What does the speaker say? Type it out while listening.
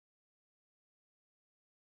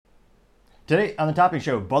Today on the Topping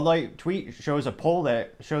Show, Bud Light tweet shows a poll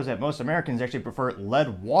that shows that most Americans actually prefer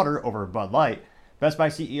lead water over Bud Light. Best Buy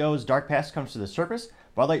CEO's dark past comes to the surface.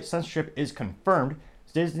 Bud Light censorship is confirmed.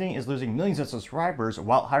 Disney is losing millions of subscribers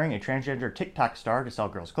while hiring a transgender TikTok star to sell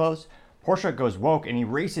girls' clothes. Porsche goes woke and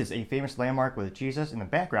erases a famous landmark with Jesus in the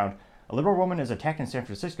background. A liberal woman is attacked in San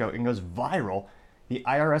Francisco and goes viral. The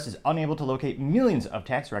IRS is unable to locate millions of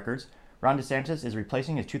tax records. Ron DeSantis is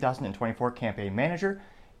replacing his 2024 campaign manager.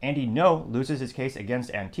 Andy No loses his case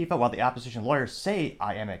against Antifa while the opposition lawyers say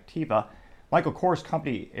I am Antifa. Michael Kors'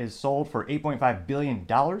 company is sold for $8.5 billion.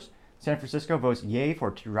 San Francisco votes yay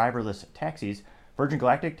for driverless taxis. Virgin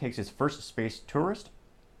Galactic takes its first space tourist.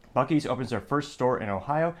 Buc-ee's opens their first store in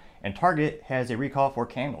Ohio. And Target has a recall for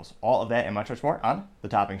candles. All of that and much more on The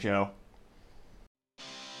Topping Show.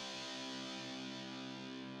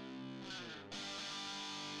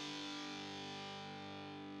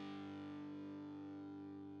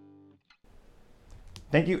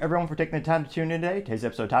 Thank you, everyone, for taking the time to tune in today. Today's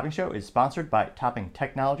episode of Topping Show is sponsored by Topping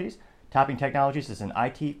Technologies. Topping Technologies is an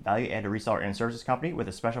IT value-added reseller and services company with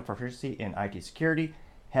a special proficiency in IT security.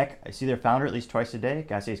 Heck, I see their founder at least twice a day.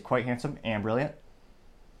 Gotta say, he's quite handsome and brilliant.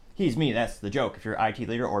 He's me, that's the joke. If you're an IT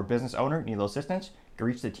leader or business owner, need a little assistance, you can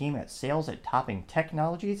reach the team at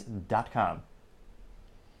sales@toppingtechnologies.com.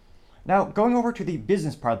 Now, going over to the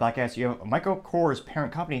business part of the podcast, you have Michael Kors'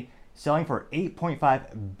 parent company selling for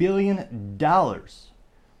 $8.5 billion.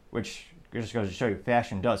 Which just goes to show you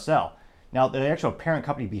fashion does sell. Now, the actual parent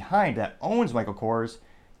company behind that owns Michael Kors,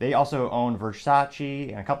 they also own Versace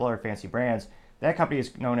and a couple other fancy brands. That company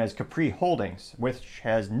is known as Capri Holdings, which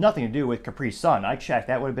has nothing to do with Capri Sun. I checked.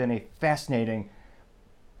 That would have been that'd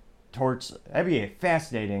be a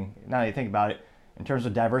fascinating, now that you think about it, in terms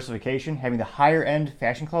of diversification, having the higher end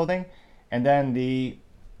fashion clothing and then the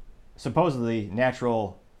supposedly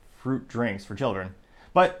natural fruit drinks for children.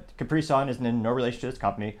 But Capri Sun is in no relation to this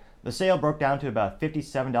company. The sale broke down to about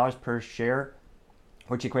 $57 per share,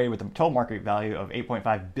 which equated with a total market value of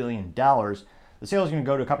 $8.5 billion. The sale is going to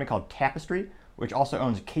go to a company called Tapestry, which also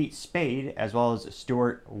owns Kate Spade, as well as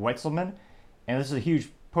Stuart Weitzman. And this is a huge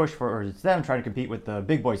push for them trying to compete with the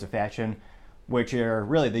big boys of fashion, which are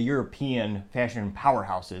really the European fashion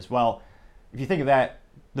powerhouses. Well, if you think of that,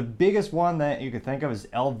 the biggest one that you could think of is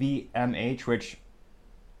LVMH, which,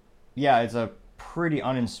 yeah, it's a pretty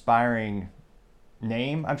uninspiring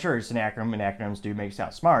name. I'm sure it's an acronym, and acronyms do make it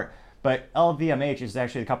sound smart, but LVMH is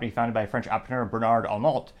actually the company founded by French entrepreneur Bernard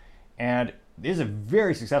Arnault, and it is a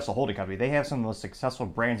very successful holding company. They have some of the most successful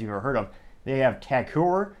brands you've ever heard of. They have Tag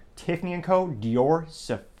Heuer, Tiffany & Co., Dior,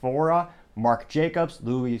 Sephora, Marc Jacobs,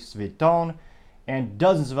 Louis Vuitton, and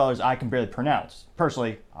dozens of others I can barely pronounce.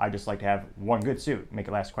 Personally, I just like to have one good suit, make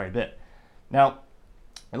it last quite a bit. Now,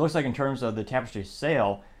 it looks like in terms of the Tapestry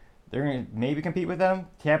sale, they're going to maybe compete with them.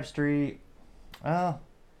 Tapestry, they've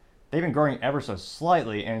been growing ever so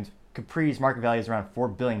slightly, and Capri's market value is around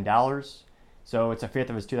 $4 billion. So it's a fifth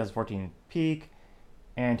of its 2014 peak,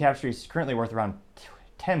 and Tapestry is currently worth around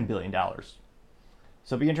 $10 billion. So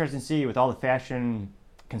it'll be interesting to see, with all the fashion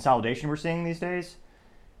consolidation we're seeing these days,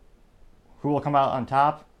 who will come out on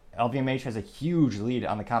top. LVMH has a huge lead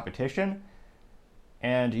on the competition,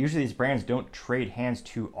 and usually these brands don't trade hands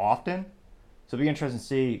too often. So it'll be interesting to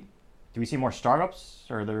see, do we see more startups?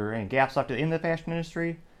 Or are there any gaps left in the fashion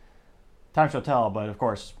industry? Time shall tell, but of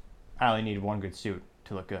course, I only need one good suit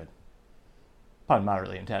to look good. Pun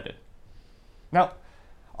moderately intended. Now,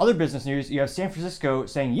 other business news, you have San Francisco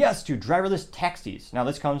saying yes to driverless taxis. Now,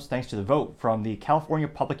 this comes thanks to the vote from the California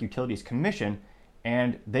Public Utilities Commission,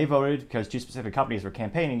 and they voted because two specific companies were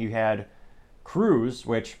campaigning. You had Cruise,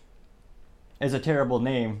 which is a terrible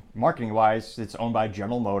name marketing-wise. It's owned by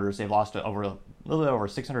General Motors. They've lost a little bit over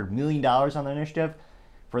 $600 million on the initiative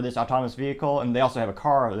for this autonomous vehicle. And they also have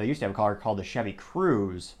they used to have a car called the Chevy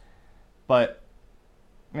Cruze. But,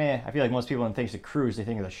 I feel like most people, when they think of Cruise, they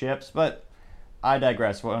think of the ships. But I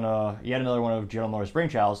digress. Yet another one of General Motors'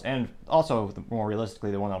 brainchilds, and also, more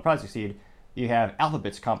realistically, the one that will probably succeed, you have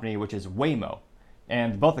Alphabet's company, which is Waymo.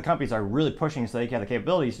 And both the companies are really pushing so they can have the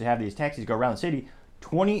capabilities to have these taxis go around the city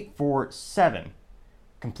 24/7,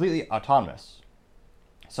 completely autonomous.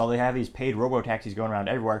 So they have these paid robo-taxis going around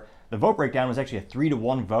everywhere. The vote breakdown was actually a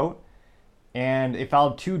 3-1 vote, and it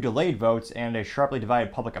followed 2 delayed votes and a sharply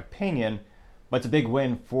divided public opinion, but it's a big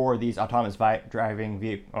win for these autonomous driving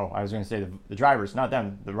vehicles. I was going to say the drivers, not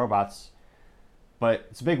them, the robots. But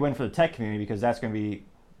it's a big win for the tech community, because that's going to be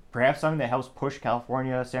perhaps something that helps push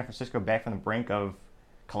California, San Francisco back from the brink of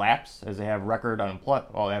collapse, as they have record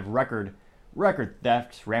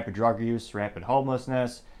thefts, rampant drug use, rampant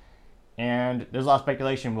homelessness, and there's a lot of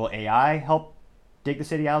speculation. Will AI help dig the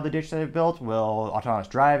city out of the ditch that they've built? Will autonomous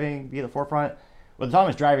driving be at the forefront? With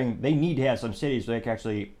autonomous driving, they need to have some cities where they can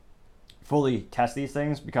actually fully test these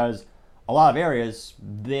things, because a lot of areas,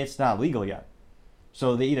 it's not legal yet.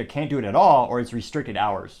 So they either can't do it at all or it's restricted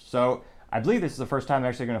hours. So I believe this is the first time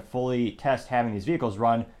they're actually going to fully test having these vehicles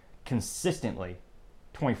run consistently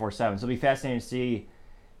 24/7. So it'll be fascinating to see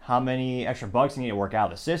how many extra bugs you need to work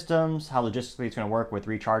out of the systems, how logistically it's going to work with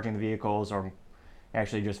recharging the vehicles or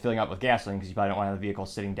actually just filling up with gasoline, because you probably don't want to have the vehicle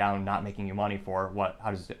sitting down and not making you money for what,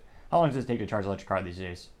 how long does it take to charge an electric car these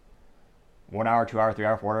days? 1 hour, 2 hour, 3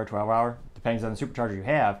 hour, 4 hour, 12 hour? Depends on the supercharger you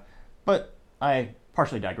have. But I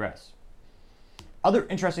partially digress. Other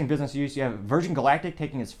interesting business use, you have Virgin Galactic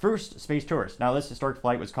taking its first space tourist. Now, this historic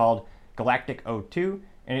flight was called Galactic 02,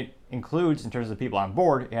 and it includes, in terms of the people on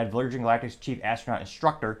board, it had Virgin Galactic's chief astronaut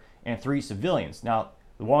instructor and 3 civilians. Now,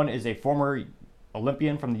 the one is a former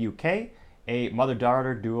Olympian from the UK, a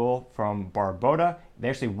mother-daughter duo from Barbuda. They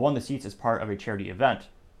actually won the seats as part of a charity event.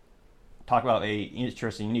 Talk about a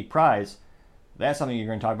interesting, unique prize. That's something you're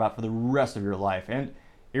going to talk about for the rest of your life. And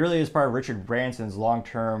it really is part of Richard Branson's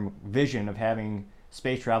long-term vision of having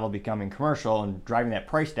space travel becoming commercial and driving that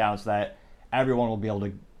price down so that everyone will be able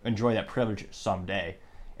to enjoy that privilege someday.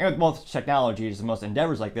 And with most technologies and most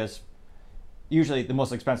endeavors like this, usually the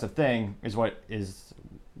most expensive thing is what is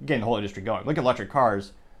getting the whole industry going. Look at electric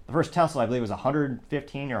cars. The first Tesla, I believe, was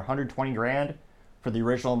 115 or 120 grand for the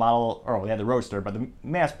original model, or they had the Roadster, but the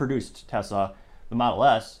mass-produced Tesla, the Model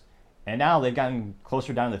S. And now they've gotten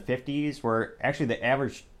closer down to the 50s, where actually the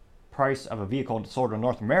average price of a vehicle sold in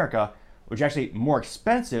North America was actually more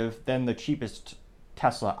expensive than the cheapest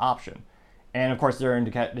Tesla option. And of course, they're in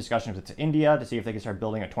discussions with India to see if they can start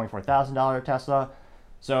building a $24,000 Tesla.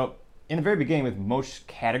 So in the very beginning, with most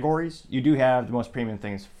categories, you do have the most premium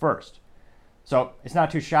things first. So it's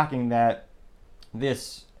not too shocking that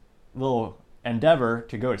this little endeavor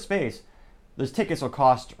to go to space, those tickets will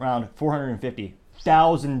cost around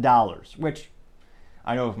 $450,000, which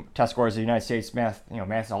I know test scores in the United States, math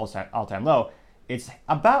is all-time low. It's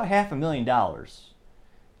about $500,000,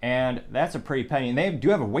 and that's a pretty penny. And they do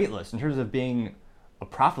have a wait list in terms of being a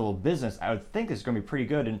profitable business. I would think it's going to be pretty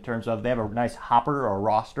good in terms of they have a nice hopper or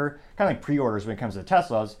roster, kind of like pre-orders when it comes to the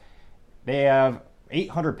Teslas. They have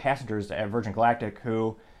 800 passengers at Virgin Galactic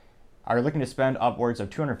who are looking to spend upwards of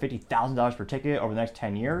 $250,000 per ticket over the next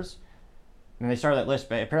 10 years. And they started that list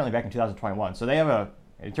apparently back in 2021. So they have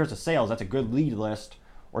in terms of sales, that's a good lead list,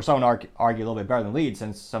 or someone argue a little bit better than lead,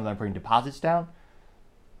 since some of them are putting deposits down,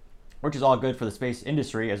 which is all good for the space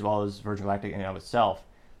industry as well as Virgin Galactic in and of itself.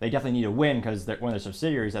 They definitely need to win, because one of their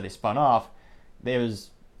subsidiaries that they spun off, it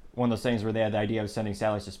was one of those things where they had the idea of sending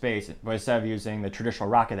satellites to space, but instead of using the traditional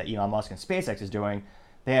rocket that Elon Musk and SpaceX is doing,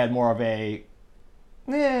 they had more of a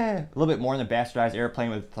little bit more than a bastardized airplane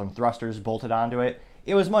with some thrusters bolted onto it.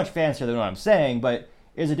 It was much fancier than what I'm saying, but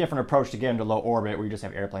it was a different approach to get into low orbit where you just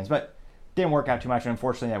have airplanes. But didn't work out too much, and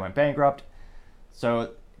unfortunately that went bankrupt.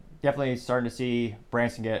 So definitely starting to see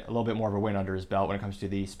Branson get a little bit more of a win under his belt when it comes to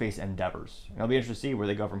the space endeavors. And it'll be interesting to see where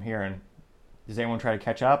they go from here, and does anyone try to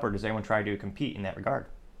catch up, or does anyone try to compete in that regard?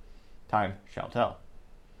 Time shall tell.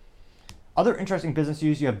 Other interesting business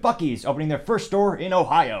news, you have Buc-ee's opening their first store in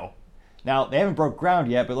Ohio. Now, they haven't broke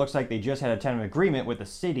ground yet, but it looks like they just had a tentative agreement with the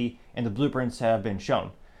city, and the blueprints have been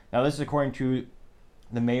shown. Now, this is according to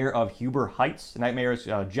the mayor of Huber Heights, and that mayor is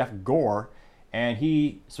Jeff Gore, and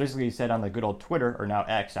he basically said on the good old Twitter, or now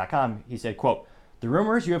X.com, he said, quote, "The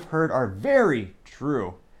rumors you have heard are very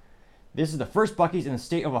true. This is the first Buc-ee's in the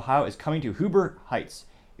state of Ohio is coming to Huber Heights.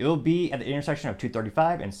 It will be at the intersection of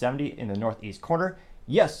 235 and 70 in the northeast corner.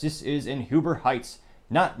 Yes, this is in Huber Heights,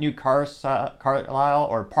 not New Carlisle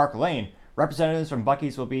or Park Lane. Representatives from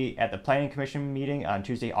Buc-ee's will be at the Planning Commission meeting on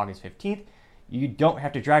Tuesday, August 15th. You don't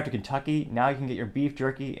have to drive to Kentucky. Now you can get your beef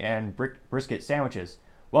jerky and brisket sandwiches.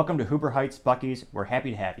 Welcome to Huber Heights, Buc-ee's. We're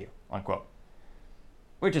happy to have you," unquote.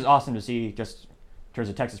 Which is awesome to see, just in terms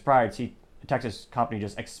of Texas pride, see a Texas company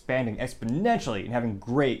just expanding exponentially and having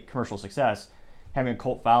great commercial success, having a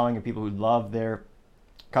cult following of people who love their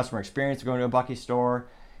customer experience of going to a Buc-ee's store.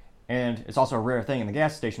 And it's also a rare thing in the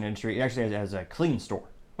gas station industry. It actually has a clean store,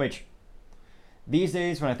 which these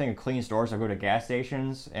days when I think of clean stores, I go to gas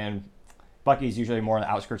stations, and Buc-ee's usually more on the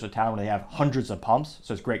outskirts of town where they have hundreds of pumps,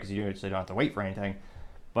 so it's great because you don't have to wait for anything.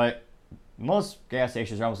 But most gas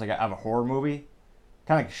stations are almost like out of a horror movie,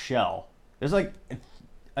 kind of like Shell. There's like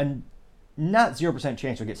a not 0%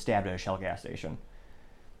 chance you'll get stabbed at a Shell gas station.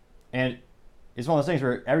 And it's one of those things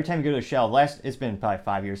where every time you go to a Shell, it's been probably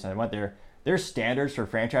 5 years since I went there, their standards for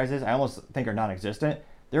franchises I almost think are non-existent.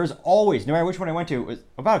 There's always, no matter which one I went to, it was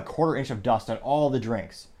about a quarter inch of dust on all the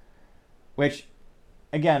drinks, which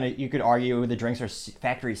again, you could argue the drinks are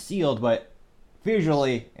factory sealed, but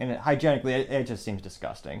visually and hygienically, it just seems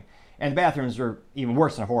disgusting. And the bathrooms are even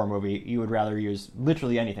worse in a horror movie. You would rather use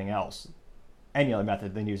literally anything else, any other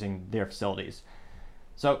method than using their facilities.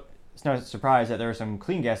 So it's no surprise that there are some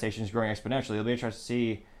clean gas stations growing exponentially. It'll be interesting to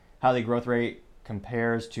see how the growth rate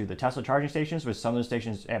compares to the Tesla charging stations, which some of the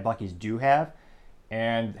stations at Buc-ee's do have,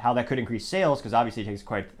 and how that could increase sales, because obviously it takes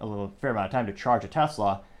quite a fair amount of time to charge a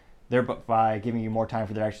Tesla, thereby giving you more time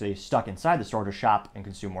for they're actually stuck inside the store to shop and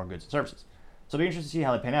consume more goods and services. So it'll be interesting to see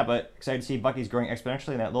how they pan out, but excited to see Buc-ee's growing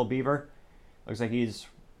exponentially, and that little beaver looks like he's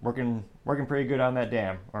working pretty good on that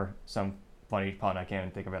dam, or some funny pun I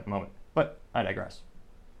can't think of at the moment. But I digress.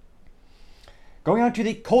 Going on to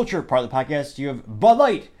the culture part of the podcast, you have Bud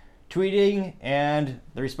Light tweeting, and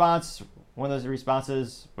the response, one of those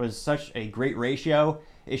responses was such a great ratio.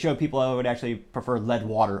 It showed people who would actually prefer lead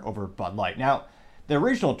water over Bud Light. Now, the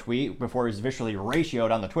original tweet, before it was officially ratioed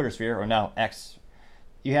on the Twitter sphere, or now X,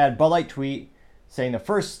 you had Bud Light tweet saying the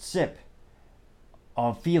first sip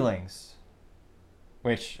of feelings,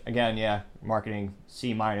 which, again, yeah, marketing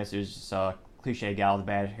C-, is just a cliche gal with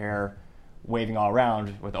bad hair waving all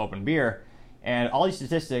around with open beer. And all these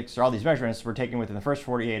statistics, or all these measurements, were taken within the first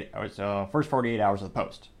 48 hours of the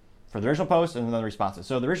post. For the original post and then the responses.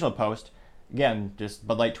 So the original post, again, just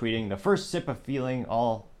Bud Light tweeting, the first sip of feeling.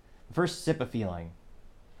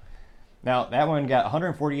 Now, that one got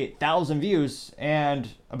 148,000 views and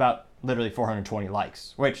about literally 420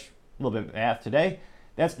 likes, which, a little bit of math today,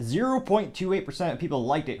 that's 0.28% of people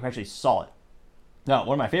liked it who actually saw it. Now,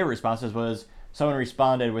 one of my favorite responses was someone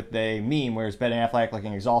responded with a meme where it's Ben Affleck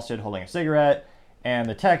looking exhausted, holding a cigarette, and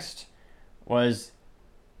the text was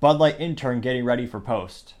Bud Light intern getting ready for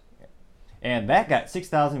post. And that got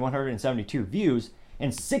 6,172 views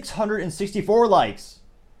and 664 likes.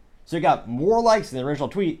 So it got more likes than the original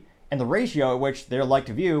tweet, and the ratio at which their like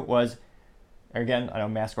to view was, again, I know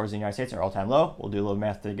math scores in the United States are all-time low. We'll do a little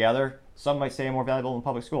math together. Some might say more valuable in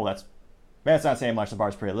public school. That's not saying much. The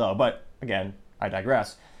bar's pretty low, but again, I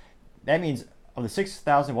digress. That means of the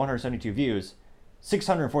 6,172 views,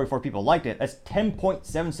 644 people liked it. That's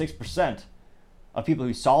 10.76% of people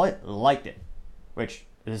who saw it liked it, which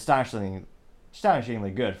is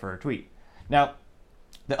astonishingly good for a tweet. Now,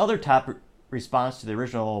 the other top response to the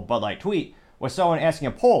original Bud Light tweet was someone asking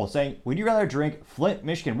a poll saying, would you rather drink Flint,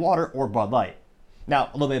 Michigan water or Bud Light? Now,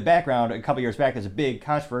 a little bit of background, a couple years back, there's a big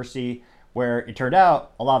controversy where it turned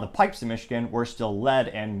out a lot of the pipes in Michigan were still lead,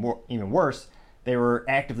 and even worse, they were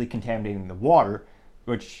actively contaminating the water,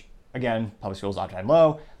 which, again, public schools all-time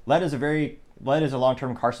low. Lead is a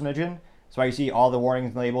long-term carcinogen. So you see all the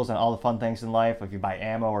warnings labels and all the fun things in life. If you buy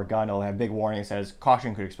ammo or gun, it'll have big warnings that says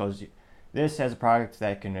caution could expose you. This has a product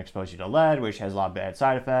that can expose you to lead, which has a lot of bad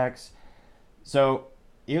side effects. So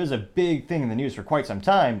it was a big thing in the news for quite some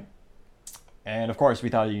time. And of course, we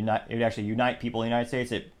thought it would actually unite people in the United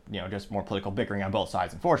States. It, just more political bickering on both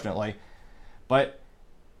sides, unfortunately. But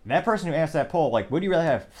that person who asked that poll, would you rather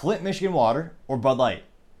have Flint, Michigan water or Bud Light?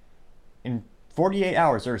 In 48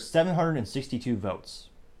 hours, there were 762 votes.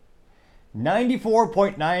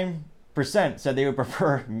 94.9% said they would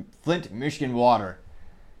prefer Flint, Michigan water,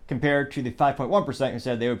 compared to the 5.1% who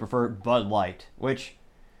said they would prefer Bud Light, which,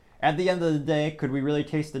 at the end of the day, could we really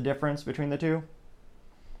taste the difference between the two?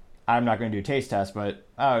 I'm not going to do a taste test, but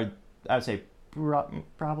I would say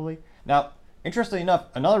probably. Now, interestingly enough,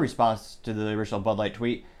 another response to the original Bud Light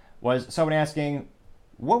tweet was someone asking,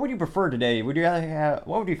 what would you prefer today? What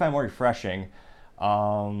would you find more refreshing?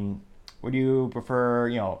 Would you prefer,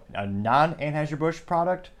 a non-Anheuser-Busch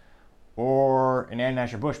product or an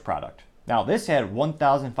Anheuser-Busch product? Now, this had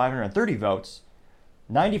 1,530 votes.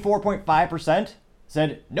 94.5%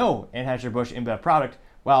 said no Anheuser-Busch InBev product,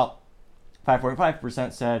 while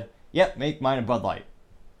 5.5% said, yep, make mine a Bud Light.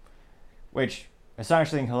 Which,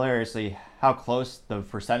 astonishingly and hilariously, how close the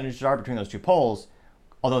percentages are between those two polls,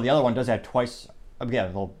 although the other one does have twice, again, a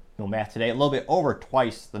little math today, a little bit over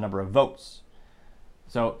twice the number of votes.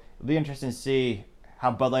 So it'll be interesting to see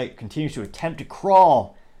how Bud Light continues to attempt to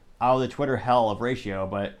crawl out of the Twitter hell of ratio,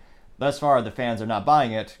 but thus far the fans are not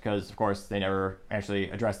buying it because, of course, they never actually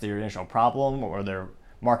addressed their initial problem or their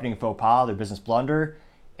marketing faux pas, their business blunder,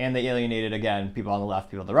 and they alienated, again, people on the left,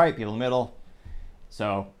 people on the right, people in the middle.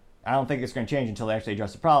 So I don't think it's going to change until they actually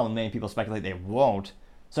address the problem. Many people speculate they won't.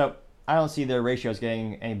 So I don't see their ratios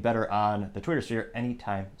getting any better on the Twitter sphere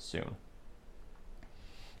anytime soon.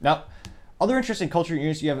 Now, other interesting culture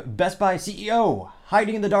news, you have Best Buy CEO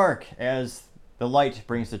hiding in the dark as the light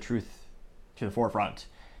brings the truth to the forefront.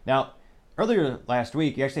 Now, earlier last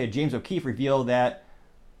week, you actually had James O'Keefe reveal that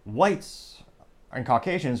whites and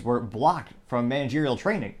Caucasians were blocked from managerial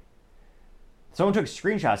training. Someone took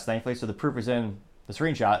screenshots, thankfully, so the proof is in the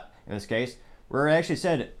screenshot in this case, where it actually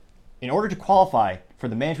said, in order to qualify for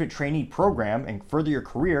the management trainee program and further your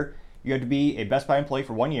career, you have to be a Best Buy employee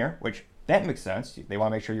for 1 year, which that makes sense. They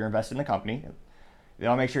want to make sure you're invested in the company. They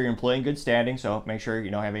want to make sure you're employee in good standing, so make sure you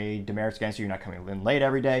don't have any demerits against you. You're not coming in late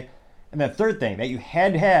every day. And the third thing that you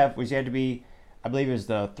had to have was you had to be, I believe it was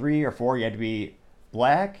the 3 or 4, you had to be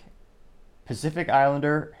Black, Pacific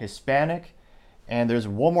Islander, Hispanic, and there's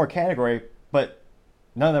one more category, but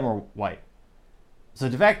none of them were white. So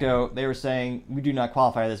de facto, they were saying we do not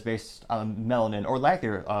qualify this based on melanin or lack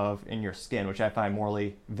thereof in your skin, which I find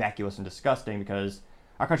morally vacuous and disgusting because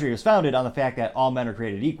our country was founded on the fact that all men are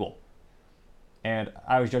created equal. And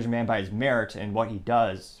I always judge a man by his merit and what he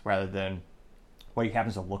does rather than what he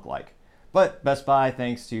happens to look like. But Best Buy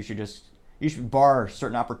thinks you should bar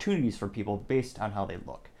certain opportunities for people based on how they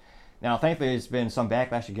look. Now, thankfully, there's been some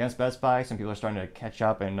backlash against Best Buy. Some people are starting to catch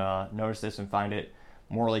up and notice this and find it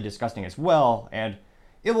morally disgusting as well. And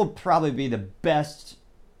it will probably be the best,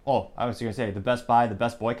 I was going to say the Best Buy, the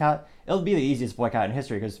best boycott. It'll be the easiest boycott in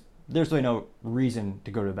history because there's really no reason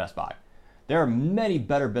to go to Best Buy. There are many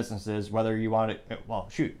better businesses, whether you want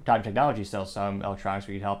it, Time Technology sells some electronics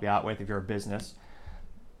we could help you out with if you're a business.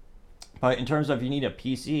 But in terms of if you need a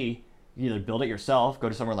PC, you either build it yourself, go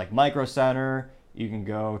to somewhere like Micro Center, you can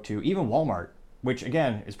go to even Walmart, which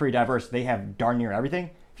again is pretty diverse. They have darn near everything.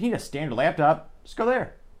 If you need a standard laptop, just go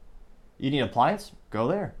there. You need an appliance, go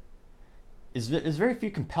there. There's very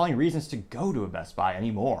few compelling reasons to go to a Best Buy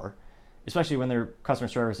anymore, especially when their customer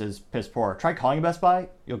service is piss poor. Try calling a Best Buy,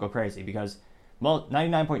 you'll go crazy because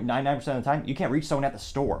 99.99% of the time, you can't reach someone at the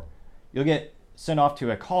store. You'll get sent off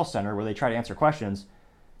to a call center where they try to answer questions.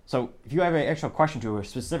 So if you have an actual question to a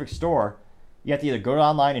specific store, you have to either go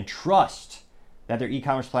online and trust that their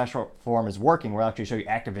e-commerce platform is working, where they'll actually show you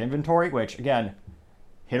active inventory, which again,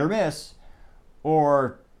 hit or miss,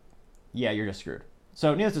 or yeah, you're just screwed.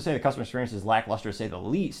 So needless to say, the customer experience is lackluster to say the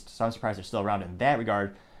least, so I'm surprised they're still around in that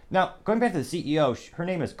regard. Now, going back to the CEO, her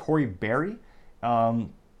name is Corey Berry, and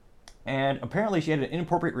apparently she had an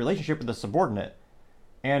inappropriate relationship with a subordinate.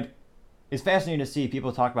 And it's fascinating to see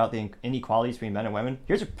people talk about the inequalities between men and women.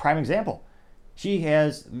 Here's a prime example. She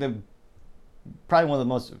has probably one of the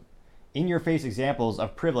most in-your-face examples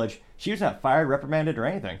of privilege. She was not fired, reprimanded, or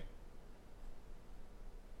anything.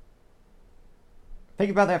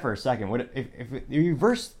 Think about that for a second. If you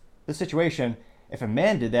reverse the situation, if a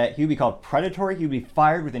man did that, he would be called predatory. He would be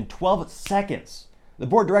fired within 12 seconds. The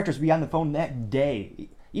board of directors would be on the phone that day.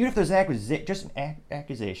 Even if there's just an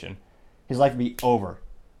accusation, his life would be over,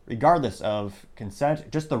 regardless of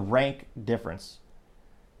consent, just the rank difference.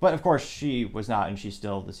 But of course, she was not, and she's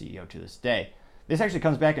still the CEO to this day. This actually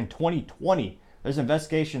comes back in 2020. There's an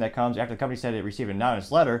investigation that comes after the company said it received an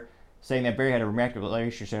anonymous letter saying that Berry had a romantic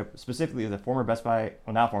relationship, specifically with the former Best Buy,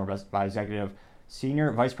 not former Best Buy executive,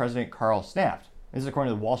 Senior Vice President Carl Snaft. This is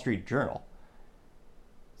according to the Wall Street Journal.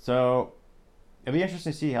 So it'll be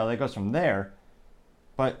interesting to see how that goes from there.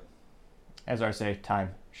 But as I say,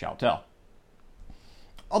 time shall tell.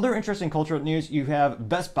 Other interesting cultural news, you have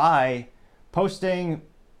Best Buy posting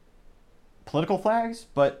political flags,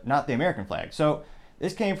 but not the American flag. So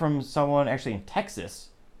this came from someone actually in Texas,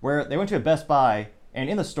 where they went to a Best Buy, and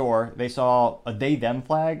in the store, they saw a they-them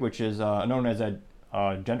flag, which is known as a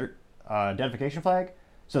gender identification flag.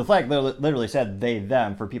 So the flag literally said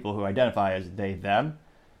they-them for people who identify as they-them,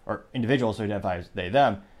 or individuals who identify as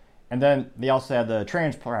they-them. And then they also had the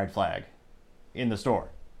trans pride flag in the store.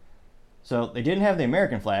 So they didn't have the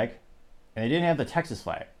American flag, and they didn't have the Texas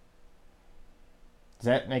flag. Does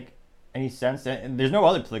that make any sense? And there's no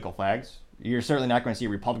other political flags. You're certainly not going to see a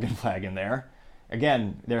Republican flag in there.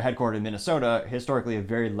 Again, they're headquartered in Minnesota, historically a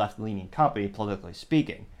very left-leaning company, politically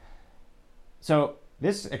speaking. So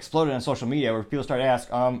this exploded on social media where people started to ask,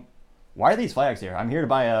 why are these flags here? I'm here to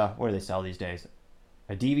buy what do they sell these days?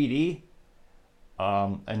 A DVD?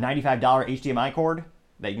 A $95 HDMI cord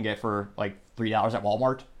that you can get for like $3 at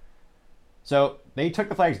Walmart. So they took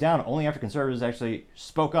the flags down only after conservatives actually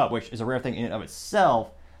spoke up, which is a rare thing in and of itself,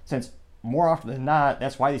 since more often than not,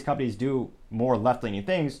 that's why these companies do more left-leaning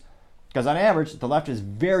things, because on average, the left is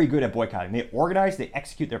very good at boycotting. They organize, they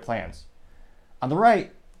execute their plans. On the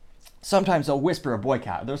right, sometimes they'll whisper a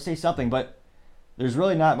boycott. They'll say something, but there's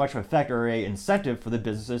really not much of an effect or a incentive for the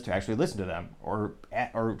businesses to actually listen to them or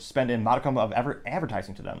spend a modicum of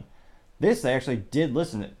advertising to them. This, they actually did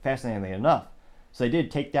listen, fascinatingly enough. So they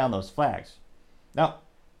did take down those flags. Now,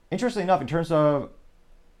 interestingly enough, in terms of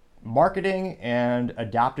marketing and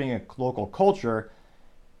adopting a local culture,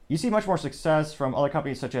 you see much more success from other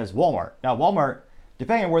companies such as Walmart. Now, Walmart,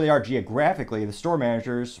 depending on where they are geographically, the store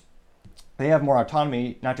managers, they have more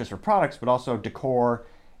autonomy, not just for products, but also decor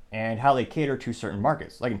and how they cater to certain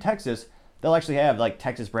markets. Like in Texas, they'll actually have like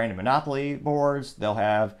Texas branded Monopoly boards. They'll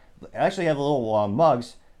actually have little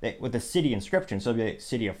mugs with the city inscription. So it'll be like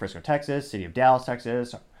City of Frisco, Texas, City of Dallas,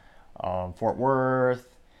 Texas, Fort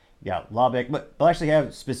Worth, you got Lubbock, but they'll actually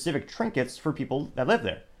have specific trinkets for people that live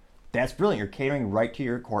there. That's brilliant. You're catering right to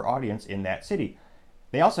your core audience in that city.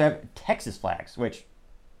 They also have Texas flags, which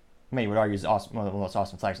many would argue is awesome, one of the most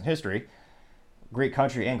awesome flags in history. Great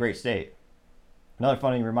country and great state. Another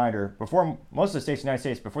funny reminder, before most of the states in the United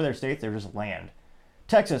States, before they're states, they were just land.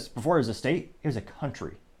 Texas, before it was a state, it was a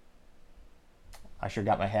country. I sure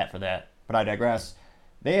got my hat for that, but I digress.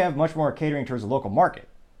 They have much more catering towards the local market.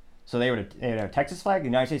 So they'd have a Texas flag,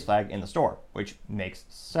 United States flag in the store, which makes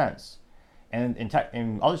sense. And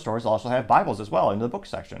in other stores, they'll also have Bibles as well in the book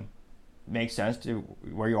section. Makes sense to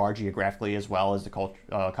where you are geographically as well as the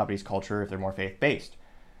company's culture if they're more faith-based.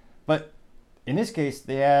 But in this case,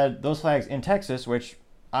 they had those flags in Texas, which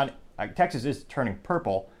Texas is turning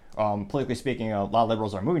purple. Politically speaking, a lot of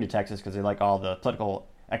liberals are moving to Texas because they like all the political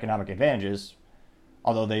economic advantages,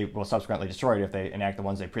 although they will subsequently destroy it if they enact the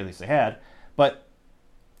ones they previously had. But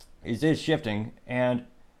it is shifting, and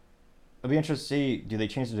it'll be interesting to see, do they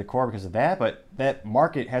change the decor because of that? But that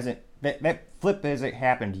market hasn't, that flip hasn't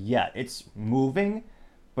happened yet. It's moving,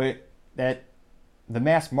 but that the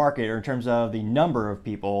mass market, or in terms of the number of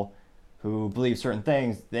people who believe certain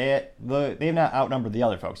things, they've not outnumbered the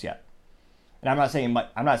other folks yet. And I'm not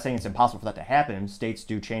saying it's impossible for that to happen. States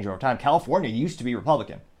do change over time. California used to be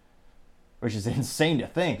Republican, which is insane to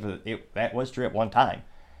think, but that was true at one time.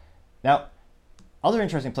 Now, other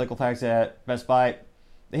interesting political flags at Best Buy,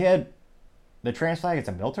 they had the trans flag. It's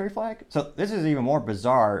a military flag. So this is even more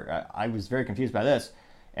bizarre. I was very confused by this.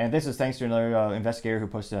 And this is thanks to another investigator who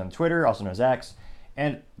posted on Twitter, also known as X.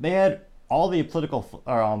 And they had all the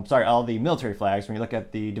all the military flags when you look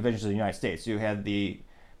at the divisions of the United States. You had the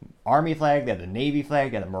Army flag, they had the Navy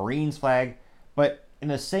flag, they had the Marines flag. But in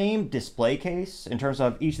the same display case, in terms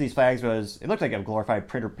of each of these flags it looked like a glorified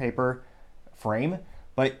printer paper frame.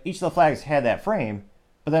 But each of the flags had that frame,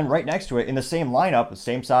 but then right next to it, in the same lineup, the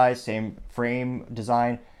same size, same frame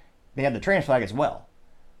design, they had the trans flag as well.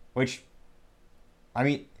 Which, I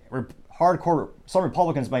mean, hardcore, some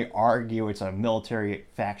Republicans might argue it's a military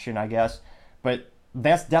faction, I guess, but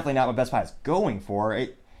that's definitely not what Best Buy is going for.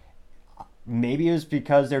 Maybe it was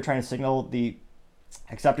because they're trying to signal the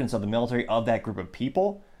acceptance of the military of that group of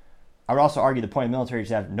people. I would also argue the point of the military is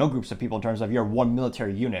to have no groups of people in terms of you're one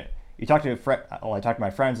military unit. I talk to my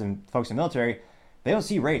friends and folks in the military, they don't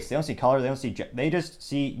see race, they don't see color, they just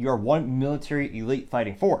see you're one military elite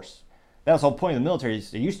fighting force. That was the whole point of the military.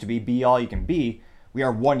 It used to be all you can be. We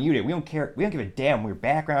are one unit. We don't care. We don't give a damn your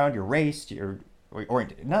background, your race, your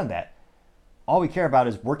none of that. All we care about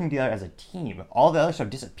is working together as a team. All the other stuff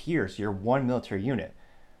disappears. You're one military unit.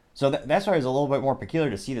 So that's why it's a little bit more peculiar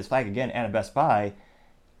to see this flag again at a Best Buy.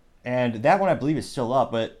 And that one I believe is still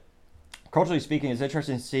up, but culturally speaking, it's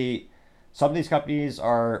interesting to see some of these companies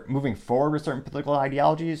are moving forward with certain political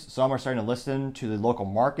ideologies. Some are starting to listen to the local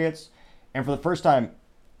markets. And for the first time,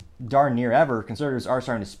 darn near ever, conservatives are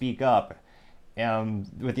starting to speak up.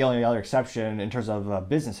 With the only other exception in terms of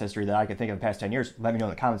business history that I could think of the past 10 years, let me know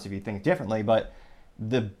in the comments if you think differently. But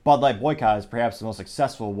the Bud Light boycott is perhaps the most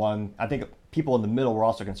successful one. I think people in the middle were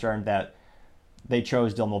also concerned that they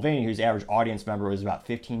chose Dylan Mulvaney, whose average audience member was about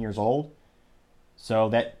 15 years old. So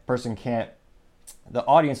that person the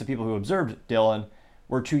audience of people who observed Dylan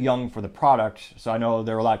were too young for the product. So I know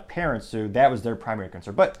there were a lot of parents who that was their primary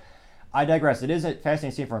concern. But I digress. It is fascinating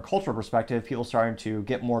to see from a cultural perspective, people starting to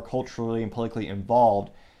get more culturally and politically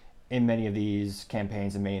involved in many of these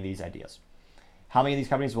campaigns and many of these ideas. How many of these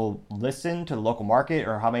companies will listen to the local market,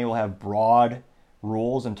 or how many will have broad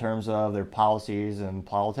rules in terms of their policies and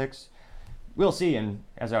politics? We'll see, and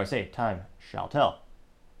as I always say, time shall tell.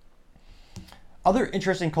 Other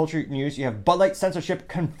interesting culture news, you have Bud Light censorship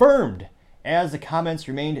confirmed as the comments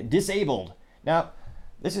remained disabled. Now,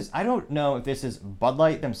 I don't know if this is Bud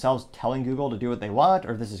Light themselves telling Google to do what they want,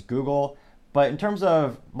 or if this is Google, but in terms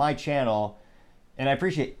of my channel, and I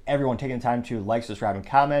appreciate everyone taking the time to like, subscribe, and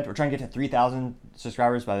comment. We're trying to get to 3,000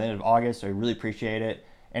 subscribers by the end of August, so I really appreciate it,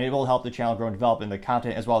 and it will help the channel grow and develop in the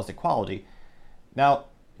content as well as the quality. Now,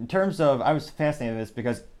 in terms of, I was fascinated with this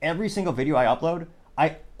because every single video I upload,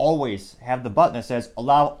 I always have the button that says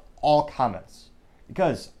allow all comments.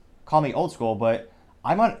 Because, call me old school, but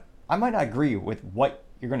I might not agree with what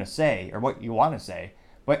you're going to say or what you want to say,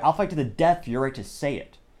 but I'll fight to the death for your right to say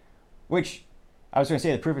it. Which, I was going to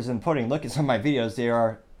say the proof is in the pudding. Look at some of my videos. There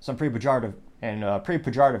are some pretty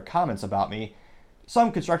pejorative comments about me.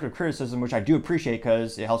 Some constructive criticism, which I do appreciate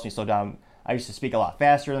because it helps me slow down I used to speak a lot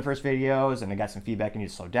faster in the first videos, and I got some feedback. I need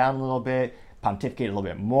to slow down a little bit, pontificate a little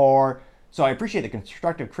bit more. So I appreciate the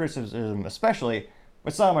constructive criticism, especially,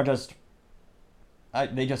 but some are just,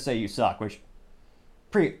 they just say you suck, which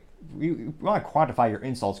you want to quantify your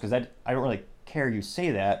insults, because I don't really care you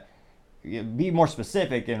say that. Be more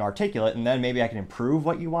specific and articulate, and then maybe I can improve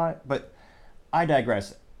what you want. But I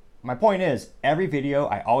digress. My point is, every video,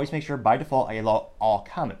 I always make sure by default I allow all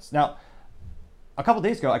comments. Now, a couple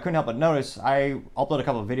days ago, I couldn't help but notice I uploaded a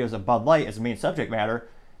couple of videos of Bud Light as the main subject matter,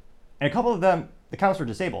 and a couple of them, the comments were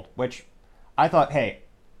disabled, which I thought, hey,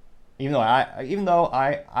 even though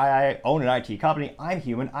I own an IT company, I'm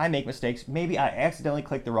human, I make mistakes, maybe I accidentally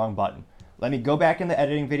clicked the wrong button. Let me go back in the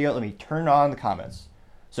editing video, let me turn on the comments.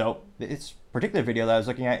 So this particular video that I was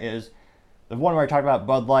looking at is the one where I talked about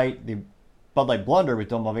Bud Light. The Bud Light blunder with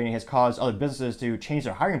Dylan Mulvaney has caused other businesses to change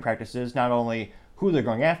their hiring practices, not only who they're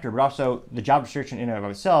going after, but also the job description in and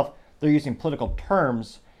of itself. They're using political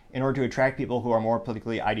terms in order to attract people who are more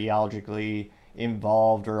politically, ideologically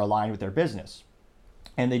involved or aligned with their business.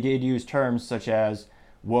 And they did use terms such as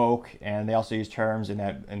woke, and they also used terms in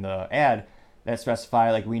the ad that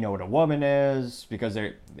specify, like, we know what a woman is, because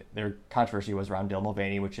their controversy was around Dylan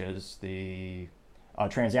Mulvaney, which is the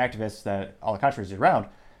trans activist that all the controversy is around.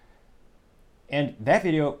 And that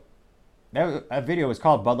video was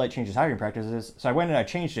called Bud Light Changes Hiring Practices. So I went and I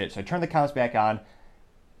changed it. So I turned the comments back on,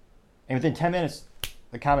 and within 10 minutes,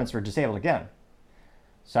 the comments were disabled again.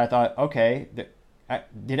 So I thought, okay,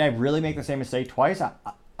 did I really make the same mistake twice?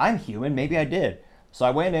 I'm human, maybe I did. So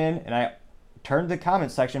I went in and I turned the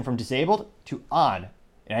comment section from disabled to on.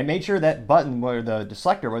 And I made sure that button where the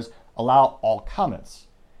selector was allow all comments.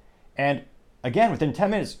 And again, within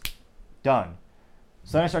 10 minutes, done.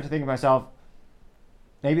 So then I started to think to myself,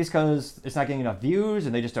 maybe it's because it's not getting enough views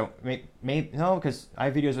and they just don't, no, because I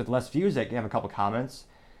have videos with less views that have a couple comments.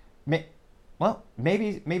 Well,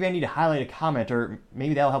 maybe I need to highlight a comment, or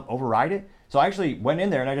maybe that'll help override it. So I actually went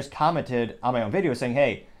in there and I just commented on my own video saying,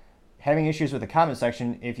 hey, having issues with the comment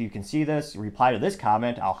section, if you can see this, reply to this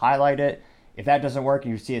comment, I'll highlight it. If that doesn't work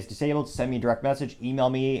and you see it's disabled, send me a direct message, email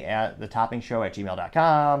me at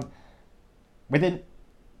thetoppingshow@gmail.com. Within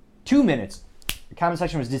 2 minutes, the comment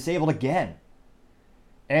section was disabled again.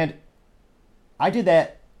 And I did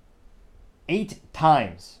that 8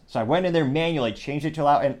 times. So I went in there manually, changed it to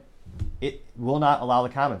allow, and it will not allow the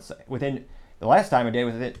comments. The last time I did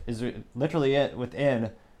with it is literally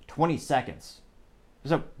within 20 seconds.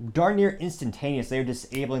 So darn near instantaneous, they were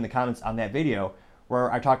disabling the comments on that video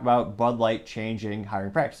where I talked about Bud Light changing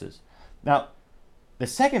hiring practices. Now, the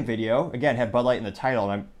second video, again, had Bud Light in the title,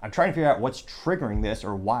 and I'm trying to figure out what's triggering this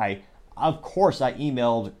or why. Of course, I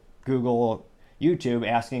emailed Google, YouTube,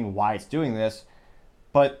 asking why it's doing this,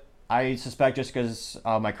 but I suspect just because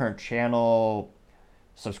my current channel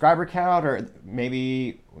subscriber count, or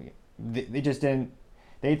maybe they just didn't,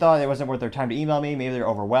 they thought it wasn't worth their time to email me. Maybe they're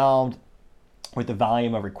overwhelmed with the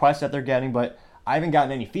volume of requests that they're getting, but I haven't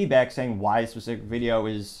gotten any feedback saying why this specific video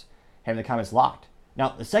is having the comments locked. Now,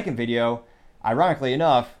 the second video, ironically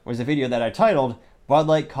enough, was a video that I titled Bud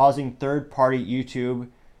Light Causing Third-Party YouTube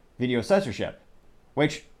Video Censorship,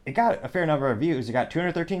 which it got a fair number of views. It got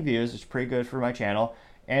 213 views, which is pretty good for my channel,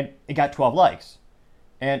 and it got 12 likes.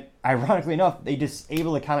 And ironically enough, they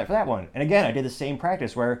disabled the comment for that one. And again, I did the same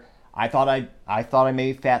practice where I thought I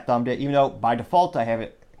maybe fat thumbed it, even though by default I have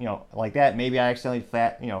it, like that. Maybe I accidentally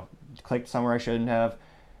clicked somewhere I shouldn't have.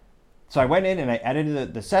 So I went in and I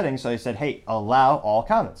edited the settings. So I said, hey, allow all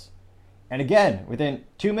comments. And again, within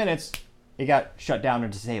 2 minutes, it got shut down or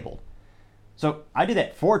disabled. So I did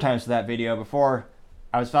that 4 times for that video before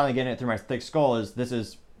I was finally getting it through my thick skull. This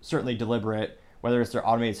is certainly deliberate, whether it's their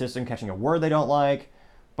automated system catching a word they don't like,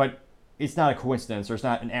 but it's not a coincidence, or it's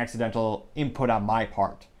not an accidental input on my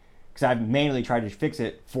part, because I've manually tried to fix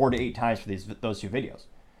it 4 to 8 times for those 2 videos.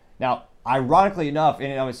 Now, ironically enough,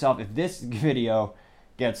 in and of itself, if this video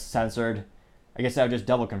gets censored, I guess I would just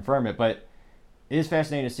double confirm it, but it is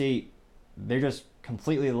fascinating to see they're just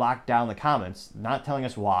completely locked down the comments, not telling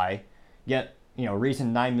us why, yet,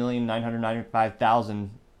 reason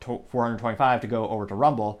 9,995,425 to go over to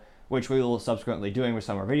Rumble, which we will subsequently doing with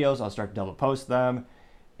some of our videos. I'll start to double post them,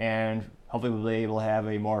 and hopefully we'll be able to have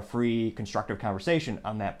a more free, constructive conversation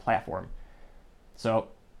on that platform. So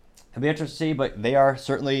it'll be interesting to see, but they are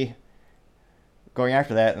certainly going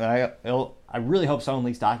after that. And I really hope someone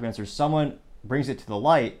leaks documents or someone brings it to the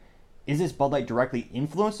light. Is this Bud Light directly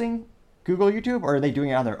influencing Google, YouTube, or are they doing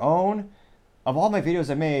it on their own? Of all my videos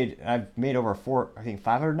I've made over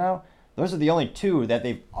 500 now. Those are the only 2 that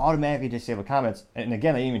they've automatically disabled comments. And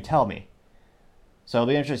again, they didn't even tell me. So it'll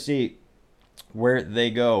be interesting to see where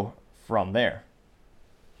they go from there.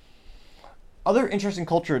 Other interesting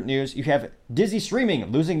culture news, you have Disney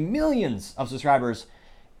streaming losing millions of subscribers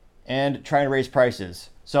and trying to raise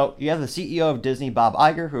prices. So you have the CEO of Disney, Bob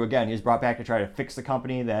Iger, who again, he's brought back to try to fix the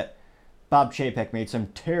company that Bob Chapek made some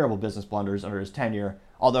terrible business blunders under his tenure,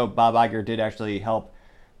 although Bob Iger did actually help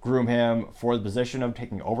groom him for the position of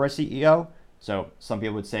taking over as CEO. So some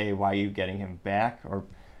people would say, why are you getting him back?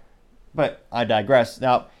 But I digress.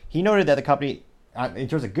 Now, he noted that the company, in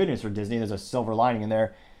terms of good news for Disney, there's a silver lining in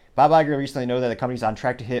there. Bob Iger recently noted that the company's on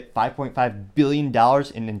track to hit $5.5 billion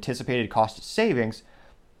in anticipated cost savings.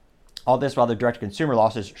 All this while the direct-to-consumer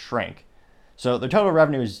losses shrank. So the total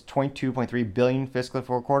revenue is $22.3 billion fiscal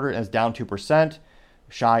fourth quarter, and is down 2%,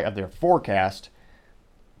 shy of their forecast.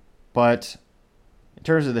 But in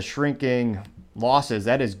terms of the shrinking losses,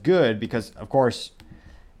 that is good because, of course,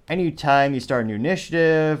 anytime you start a new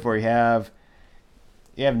initiative or you have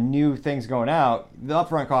new things going out, the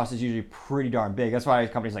upfront cost is usually pretty darn big. That's why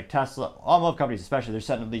companies like Tesla, automotive companies especially, they're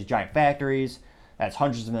setting up these giant factories. That's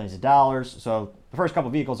hundreds of millions of dollars. So the first couple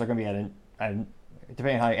of vehicles are going to be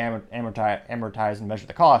depending on how you amortize and measure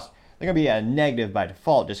the cost, they're going to be at a negative by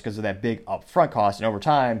default just because of that big upfront cost. And over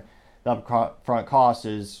time, the upfront cost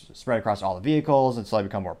is spread across all the vehicles and slowly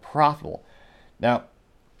become more profitable. Now,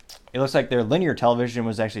 it looks like their linear television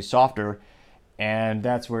was actually softer, and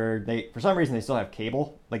that's where for some reason, they still have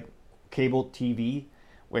cable, like cable TV,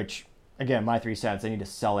 which, again, my 3 cents, they need to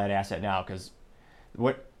sell that asset now because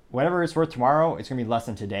whatever it's worth tomorrow, it's going to be less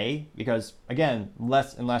than today because, again,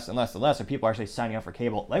 less and less and less and less of people are actually signing up for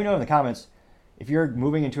cable. Let me know in the comments if you're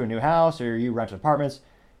moving into a new house or you rent apartments.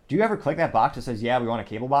 Do you ever click that box that says, yeah, we want a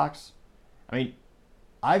cable box? I mean,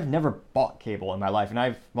 I've never bought cable in my life, and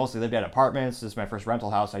I've mostly lived at apartments. This is my first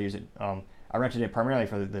rental house. I use it. I rented it primarily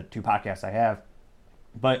for the 2 podcasts I have,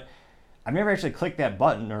 but I've never actually clicked that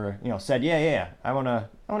button or said, yeah, I want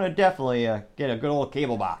to definitely get a good old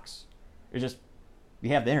cable box. It's just we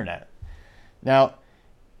have the internet. Now,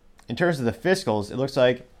 in terms of the fiscals, it looks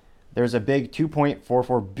like there's a big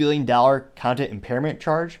 $2.44 billion content impairment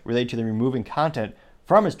charge related to the removing content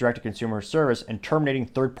from its direct-to-consumer service and terminating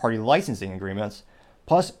third-party licensing agreements,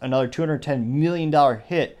 plus another $210 million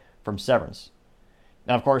hit from severance.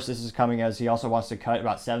 Now, of course, this is coming as he also wants to cut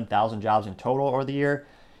about 7,000 jobs in total over the year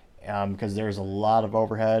because there's a lot of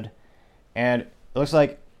overhead. And it looks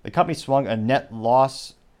like the company swung a net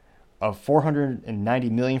loss of $490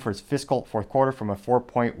 million for its fiscal fourth quarter from a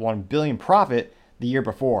 $4.1 billion profit the year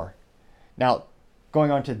before. Now, going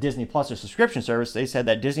on to Disney Plus, their subscription service, they said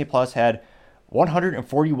that Disney Plus had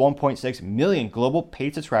 141.6 million global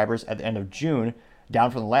paid subscribers at the end of June, down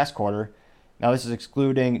from the last quarter. Now, this is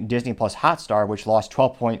excluding Disney Plus Hotstar, which lost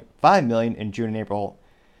 12.5 million in June and April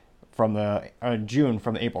from the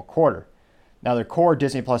April quarter. Now, their core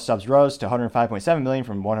Disney Plus subs rose to 105.7 million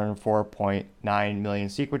from 104.9 million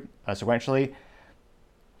sequentially.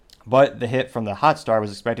 But the hit from the Hotstar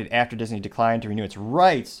was expected after Disney declined to renew its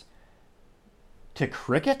rights to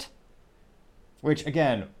cricket, which,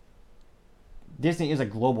 again, Disney is a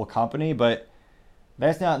global company, but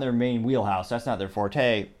that's not their main wheelhouse. That's not their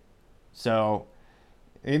forte. So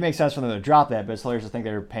it makes sense for them to drop that, but it's hilarious to think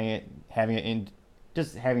they were having it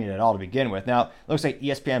at all to begin with. Now, it looks like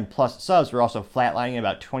ESPN Plus subs were also flatlining at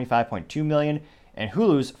about 25.2 million, and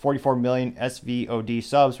Hulu's 44 million SVOD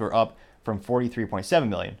subs were up from 43.7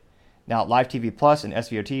 million. Now, Live TV Plus and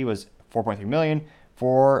SVOD was 4.3 million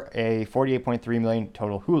for a 48.3 million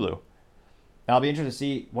total Hulu. Now, I'll be interested to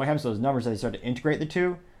see what happens to those numbers as they start to integrate the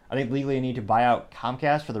two. I think legally they need to buy out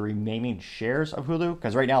Comcast for the remaining shares of Hulu,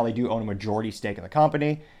 because right now they do own a majority stake in the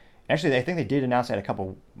company. Actually, I think they did announce that a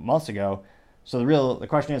couple months ago. So the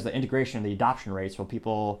question is the integration and the adoption rates. Will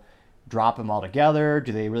people drop them all together?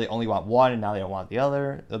 Do they really only want one and now they don't want the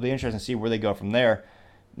other? It'll be interesting to see where they go from there.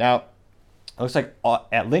 Now, it looks like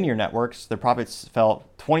at linear networks, their profits fell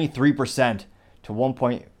 23% to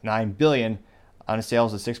 $1.9 billion on a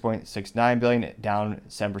sales of $6.69 billion, down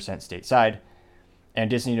 7% stateside. And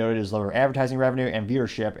Disney noted his lower advertising revenue and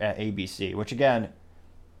viewership at ABC, which, again,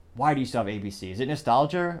 why do you still have ABC? Is it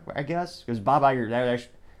nostalgia, I guess? Because Bob Iger,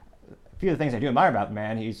 a few of the things I do admire about the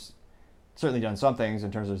man, he's certainly done some things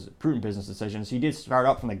in terms of prudent business decisions. He did start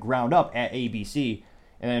up from the ground up at ABC,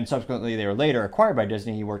 and then subsequently they were later acquired by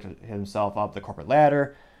Disney. He worked himself up the corporate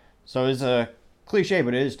ladder. So it's a cliche,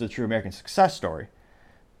 but it is the true American success story.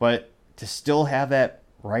 But to still have that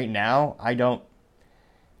right now, I don't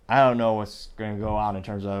know what's going to go on in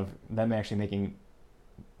terms of them actually making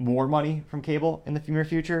more money from cable in the near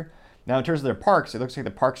future. Now, in terms of their parks, it looks like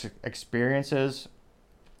the parks experiences,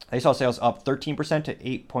 they saw sales up 13% to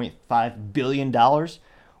 $8.5 billion,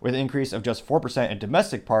 with an increase of just 4% in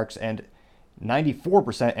domestic parks and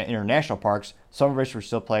 94% at international parks, some of which were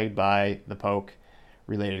still plagued by the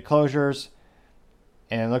poke-related closures.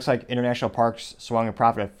 And it looks like international parks swung a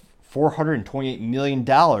profit of $428 million,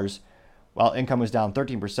 while income was down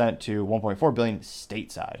 13% to $1.4 billion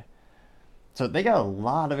stateside. So they got a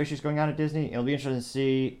lot of issues going on at Disney. It'll be interesting to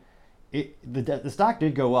see. The stock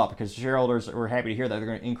did go up because shareholders were happy to hear that they're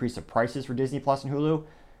going to increase the prices for Disney Plus and Hulu.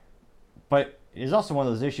 But it is also one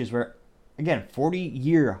of those issues where, again,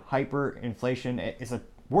 40-year hyperinflation. It's the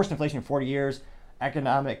worst inflation in 40 years.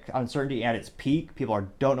 Economic uncertainty at its peak. People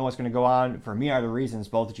don't know what's going to go on for a myriad of reasons,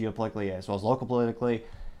 both geopolitically as well as local politically.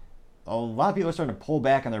 A lot of people are starting to pull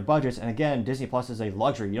back on their budgets. And again, Disney Plus is a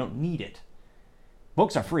luxury. You don't need it.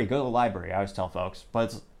 Books are free. Go to the library, I always tell folks. But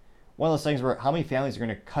it's one of those things where how many families are going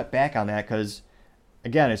to cut back on that? Because,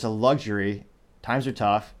 again, it's a luxury. Times are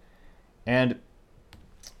tough. And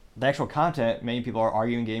the actual content, many people are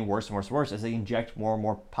arguing, getting worse and worse and worse as they inject more and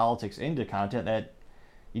more politics into content that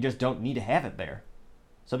you just don't need to have it there.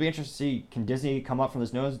 So it'll be interesting to see, can Disney come up from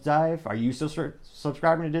this nosedive? Are you still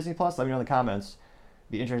subscribing to Disney Plus? Let me know in the comments.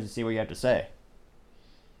 Be interested to see what you have to say.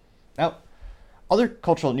 Now, other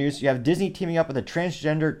cultural news, you have Disney teaming up with a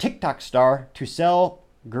transgender TikTok star to sell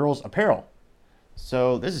girls' apparel.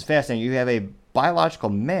 So this is fascinating. You have a biological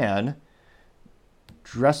man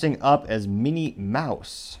dressing up as Minnie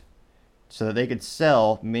Mouse so that they could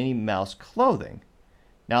sell Minnie Mouse clothing.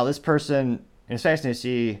 Now, this person, it's fascinating to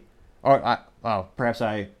see, perhaps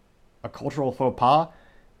a cultural faux pas.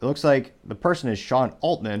 It looks like the person is Sean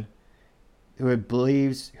Altman, he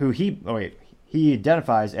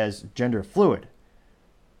identifies as gender fluid.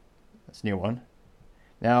 That's a new one.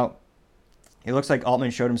 Now, it looks like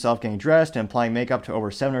Altman showed himself getting dressed and applying makeup to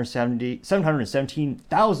over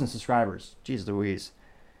 717,000 subscribers. Jeez Louise.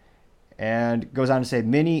 And goes on to say,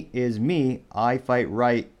 Minnie is me. I fit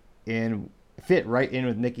right in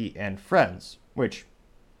with Mickey and friends. Which,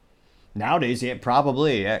 nowadays, yeah,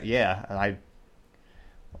 probably, yeah.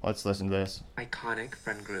 Let's listen to this. Iconic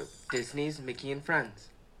friend group. Disney's Mickey and Friends.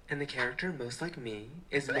 And the character most like me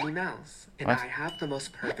is Minnie Mouse. And What? I have the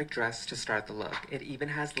most perfect dress to start the look. It even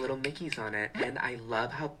has little Mickeys on it, and I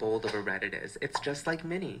love how bold of a red it is. It's just like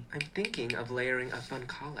Minnie. I'm thinking of layering a fun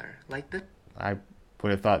collar, like this I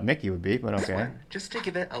would have thought Mickey would be, but okay. one, just to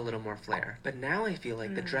give it a little more flair. But now I feel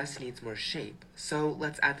like the dress needs more shape, so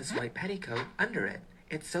let's add this white petticoat under it.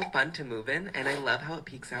 It's so fun to move in, and I love how it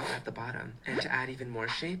peeks out at the bottom. And to add even more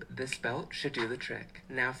shape, this belt should do the trick.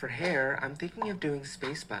 Now for hair, I'm thinking of doing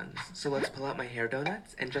space buns. So let's pull out my hair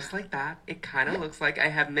donuts, and just like that, it kind of looks like I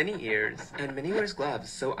have Minnie ears. And Minnie wears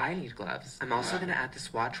gloves, so I need gloves. I'm also gonna add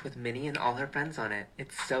this watch with Minnie and all her friends on it.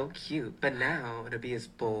 It's so cute. But now, to be as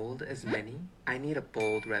bold as Minnie, I need a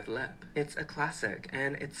bold red lip. It's a classic,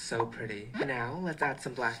 and it's so pretty. Now, let's add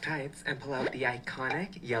some black tights and pull out the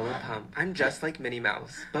iconic yellow pump. I'm just like Minnie Mouse.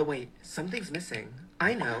 But wait, something's missing.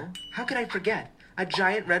 I know. How could I forget? A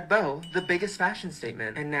giant red bow, the biggest fashion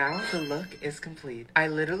statement. And now the look is complete. I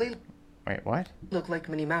literally Wait, what? look like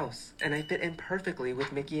Minnie Mouse, and I fit in perfectly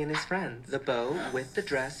with Mickey and his friends. The bow with the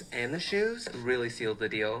dress and the shoes really sealed the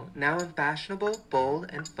deal. Now I'm fashionable, bold,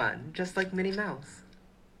 and fun, just like Minnie Mouse.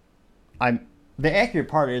 The accurate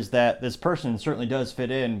part is that this person certainly does fit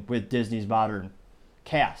in with Disney's modern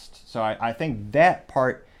cast. So I think that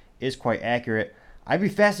part is quite accurate. I'd be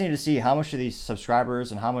fascinated to see how much of these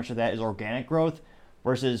subscribers and how much of that is organic growth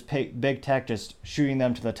versus big tech just shooting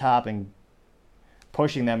them to the top and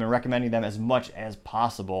pushing them and recommending them as much as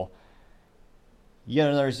possible. Yet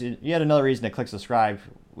another reason to click subscribe.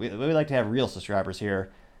 We like to have real subscribers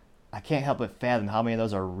here. I can't help but fathom how many of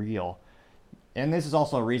those are real. And this is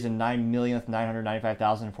also a reason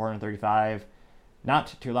 9,995,435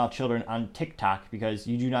 not to allow children on TikTok, because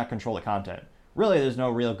you do not control the content. Really, there's no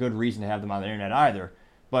real good reason to have them on the internet either.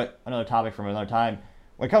 But another topic from another time.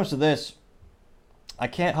 When it comes to this, I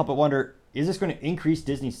can't help but wonder, is this going to increase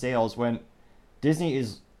Disney's sales when Disney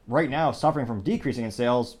is right now suffering from decreasing in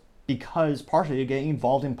sales because partially they're getting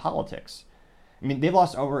involved in politics? I mean, they've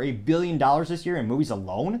lost over $1 billion this year in movies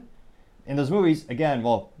alone. And those movies, again,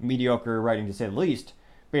 well, mediocre writing to say the least,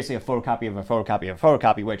 basically a photocopy of a photocopy of a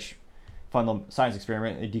photocopy, which, fun little science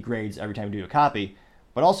experiment, it degrades every time you do a copy.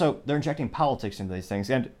 But also, they're injecting politics into these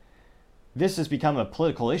things. And this has become a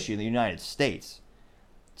political issue in the United States.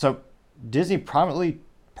 So Disney prominently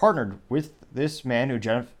partnered with this man who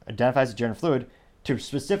identifies as gender fluid to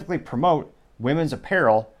specifically promote women's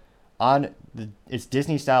apparel on its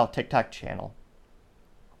Disney-style TikTok channel.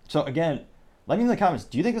 So again, let me know in the comments,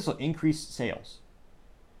 do you think this will increase sales?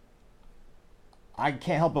 I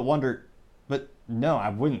can't help but wonder, but no, I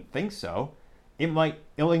wouldn't think so.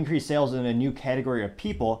 It'll increase sales in a new category of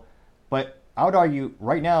people, but I would argue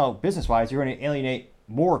right now, business-wise, you're going to alienate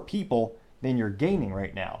more people than you're gaining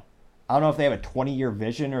right now. I don't know if they have a 20-year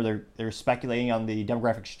vision or they're speculating on the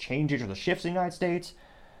demographics changes or the shifts in the United States,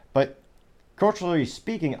 but culturally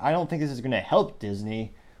speaking, I don't think this is going to help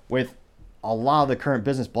Disney with a lot of the current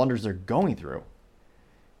business blunders they're going through.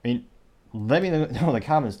 I mean, let me know in the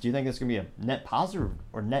comments, do you think this is going to be a net positive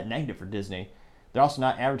or net negative for Disney? They're also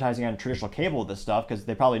not advertising on traditional cable with this stuff because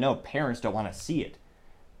they probably know parents don't want to see it.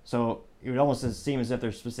 So it would almost seem as if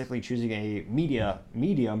they're specifically choosing a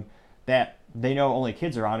medium that they know only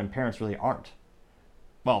kids are on and parents really aren't.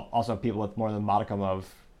 Well, also people with more than a modicum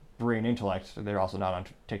of brain intellect, they're also not on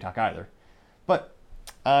TikTok either. But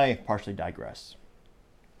I partially digress.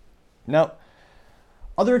 Now,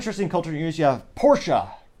 other interesting cultural news, you have Porsche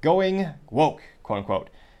going woke, quote unquote.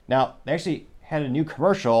 Now, they actually had a new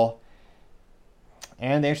commercial,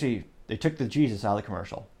 and they took the Jesus out of the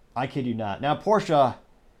commercial. I kid you not. Now, Porsche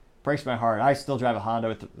breaks my heart. I still drive a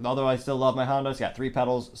Honda, although I still love my Honda. It's got 3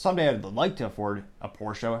 pedals. Someday I'd like to afford a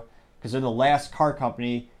Porsche because they're the last car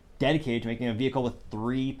company dedicated to making a vehicle with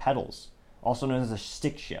 3 pedals, also known as a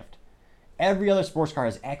stick shift. Every other sports car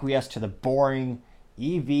has acquiesced to the boring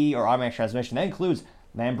EV or automatic transmission. That includes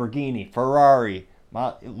Lamborghini, Ferrari,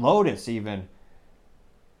 Lotus even.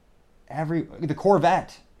 The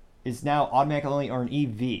Corvette is now automatic only or an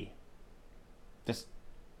EV.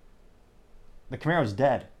 The Camaro's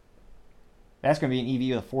dead. That's going to be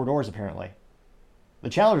an EV with 4 doors apparently. The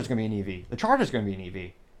Challenger's going to be an EV. The Charger's going to be an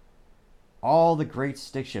EV. All the great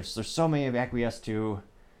stick shifts. There's so many of acquiesced to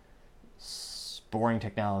boring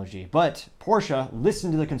technology. But Porsche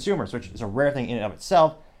listened to the consumers, which is a rare thing in and of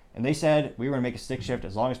itself, and they said we were going to make a stick shift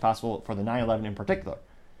as long as possible for the 911 in particular.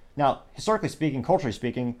 Now, historically speaking, culturally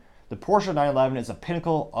speaking, the Porsche 911 is a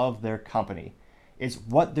pinnacle of their company. It's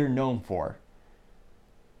what they're known for.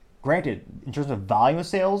 Granted, in terms of volume of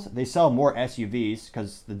sales, they sell more SUVs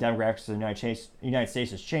because the demographics of the United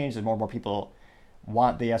States has changed and more people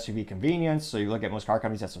want the SUV convenience. So you look at most car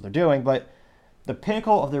companies, that's what they're doing. But the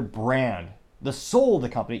pinnacle of their brand, the soul of the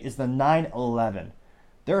company, is the 911.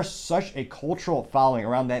 There is such a cultural following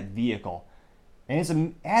around that vehicle. And it's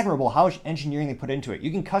admirable how much engineering they put into it.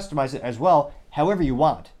 You can customize it as well, however you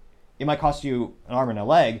want. It might cost you an arm and a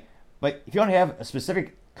leg, but if you want to have a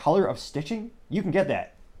specific color of stitching, you can get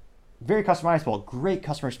that. Very customizable, great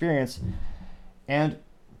customer experience, and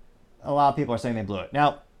a lot of people are saying they blew it.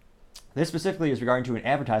 Now, this specifically is regarding to an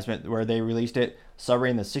advertisement where they released it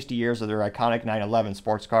celebrating the 60 years of their iconic 911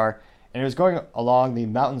 sports car, and it was going along the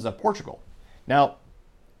mountains of Portugal. Now,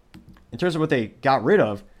 in terms of what they got rid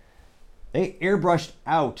of, they airbrushed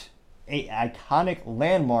out an iconic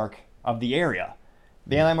landmark of the area.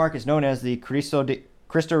 The landmark is known as the Cristo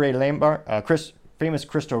Rey landmark, famous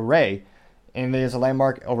Cristo Rey, and there's a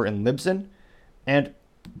landmark over in Libsyn. And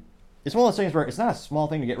it's one of those things where it's not a small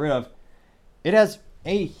thing to get rid of. It has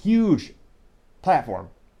a huge platform.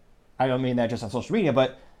 I don't mean that just on social media,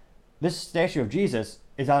 but this statue of Jesus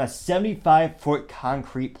is on a 75-foot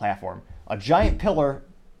concrete platform. A giant pillar,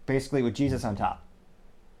 basically, with Jesus on top.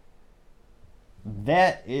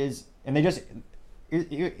 That is, and they just,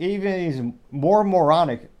 even is more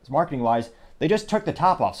moronic marketing-wise, they just took the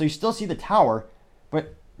top off. So you still see the tower,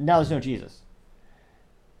 but now there's no Jesus.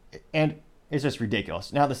 And it's just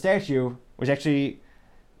ridiculous. Now, the statue was actually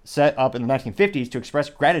set up in the 1950s to express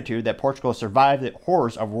gratitude that Portugal survived the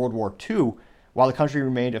horrors of World War II while the country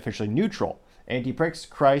remained officially neutral. And it depicts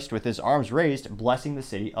Christ with his arms raised, blessing the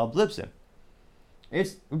city of Libsyn.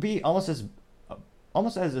 It would be almost as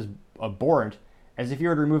abhorrent as if you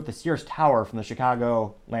were to remove the Sears Tower from the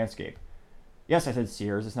Chicago landscape. Yes, I said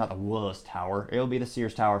Sears. It's not the Willis Tower. It'll be the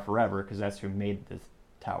Sears Tower forever because that's who made the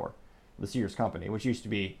tower. The Sears Company, which used to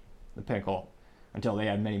be the pinnacle until they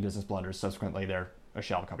had many business blunders. Subsequently, they're a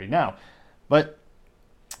shell company now. But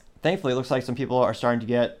thankfully, it looks like some people are starting to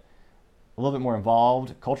get a little bit more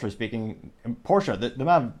involved, culturally speaking. And Porsche, the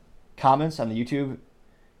amount of comments on the YouTube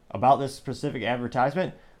about this specific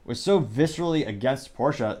advertisement was so viscerally against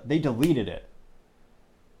Porsche, they deleted it.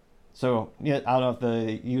 So, yeah, I don't know if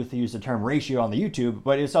the youth use the term ratio on the YouTube,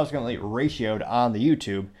 but it's subsequently ratioed on the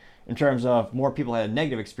YouTube in terms of more people had a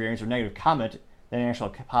negative experience or negative comment than an actual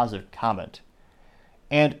positive comment.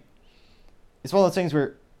 And it's one of those things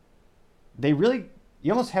where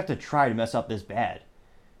you almost have to try to mess up this bad.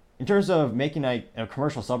 In terms of making a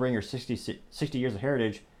commercial celebrating your 60 years of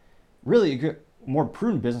heritage, really a good, more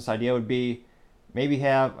prudent business idea would be maybe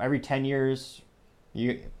have every 10 years,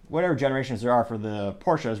 whatever generations there are for the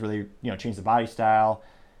Porsches where they change the body style,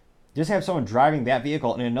 just have someone driving that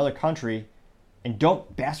vehicle in another country and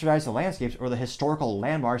don't bastardize the landscapes or the historical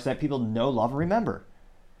landmarks that people know, love, and remember.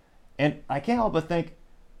 And I can't help but think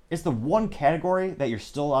it's the one category that you're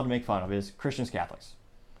still allowed to make fun of is Christians, Catholics.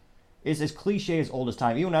 It's as cliche as old as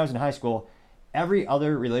time. Even when I was in high school, every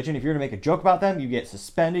other religion, if you're going to make a joke about them, you get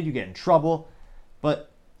suspended, you get in trouble.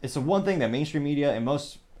 But it's the one thing that mainstream media and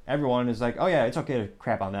most everyone is like, oh yeah, it's okay to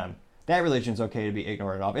crap on them. That religion's okay to be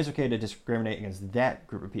ignorant of. It's okay to discriminate against that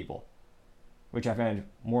group of people, which I find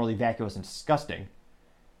morally vacuous and disgusting.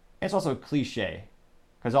 And it's also cliche,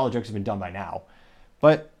 because all the jokes have been done by now.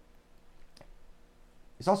 But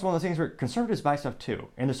it's also one of those things where conservatives buy stuff too.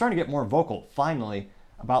 And they're starting to get more vocal, finally,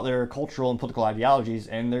 about their cultural and political ideologies,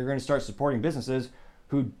 and they're going to start supporting businesses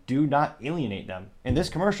who do not alienate them. And this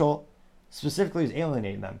commercial specifically is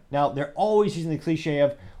alienating them. Now, they're always using the cliche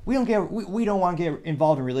of, we don't want to get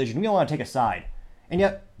involved in religion. We don't want to take a side. And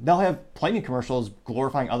yet, they'll have plenty of commercials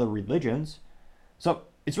glorifying other religions. So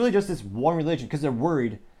it's really just this one religion because they're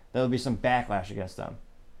worried there'll be some backlash against them.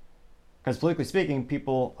 Because politically speaking,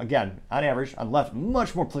 people, again, on average, on the left,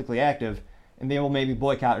 much more politically active, and they will maybe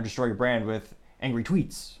boycott or destroy your brand with angry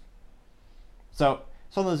tweets. So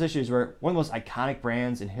some of those issues where one of the most iconic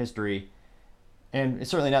brands in history, and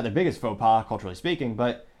it's certainly not the biggest faux pas, culturally speaking,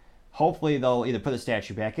 but hopefully they'll either put the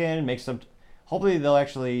statue back in, hopefully they'll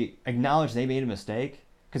actually acknowledge they made a mistake.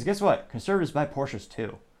 Because guess what? Conservatives buy Porsches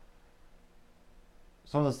too.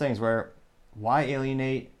 It's one of those things where, why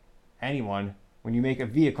alienate anyone when you make a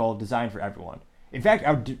vehicle designed for everyone? In fact,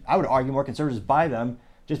 I would argue more conservatives buy them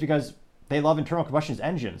just because they love internal combustion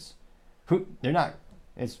engines. They're not.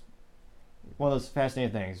 It's one of those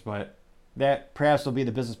fascinating things, but that perhaps will be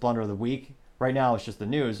the business blunder of the week. Right now, it's just the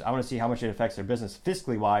news. I want to see how much it affects their business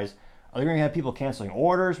fiscally wise. Are they going to have people canceling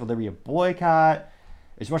orders? Will there be a boycott?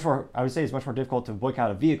 I would say it's much more difficult to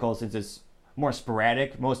boycott a vehicle since it's more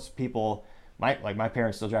sporadic. Most people, my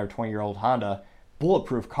parents still drive a 20-year-old Honda,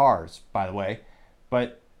 bulletproof cars, by the way.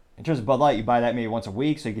 But in terms of Bud Light, you buy that maybe once a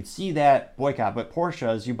week, so you could see that boycott. But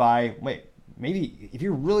Porsches, you buy, maybe if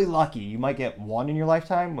you're really lucky, you might get one in your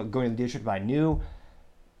lifetime, going to the dealership to buy new.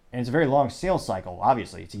 And it's a very long sales cycle,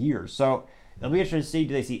 obviously. It's years. So it'll be interesting to see,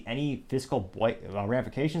 do they see any fiscal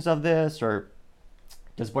ramifications of this, or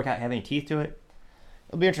does boycott have any teeth to it?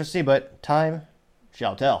 It'll be interesting to see, but time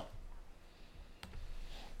shall tell.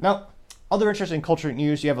 Now, other interesting culture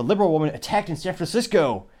news, you have a liberal woman attacked in San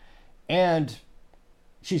Francisco, and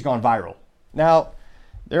she's gone viral. Now,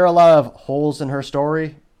 there are a lot of holes in her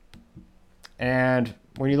story, and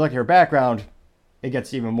when you look at her background, it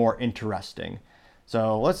gets even more interesting.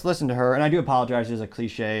 So let's listen to her, and I do apologize, there's a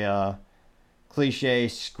cliche,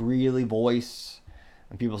 screely voice,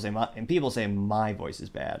 and people say my voice is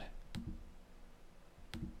bad.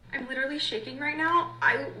 I'm literally shaking right now.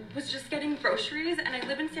 I was just getting groceries, and I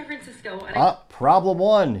live in San Francisco. And Problem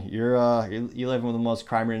one. You live in one of the most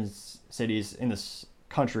crime-ridden cities in this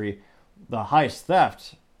country, the highest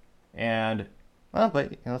theft, and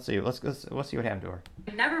let's see what happened to her.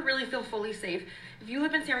 I never really feel fully safe. If you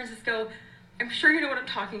live in San Francisco, I'm sure you know what I'm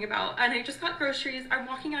talking about. And I just got groceries. I'm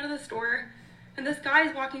walking out of the store, and this guy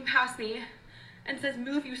is walking past me, and says,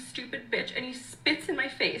 "Move, you stupid bitch," and he spits in my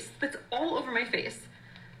face. Spits all over my face.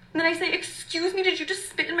 And then I say, "Excuse me, did you just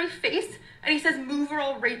spit in my face?" And he says, "Move or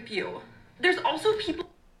I'll rape you." There's also people...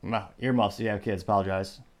 Earmuffs, if you have kids,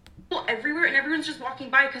 apologize. Everywhere, and everyone's just walking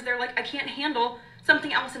by because they're like, I can't handle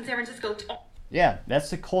something else in San Francisco. Yeah, that's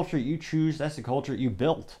the culture you choose. That's the culture you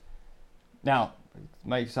built. Now, it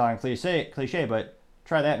might sound cliche, but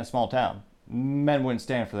try that in a small town. Men wouldn't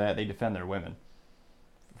stand for that. They defend their women.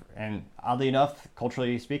 And oddly enough,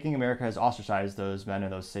 culturally speaking, America has ostracized those men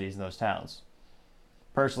in those cities and those towns.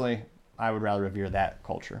 Personally, I would rather revere that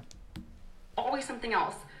culture. Always something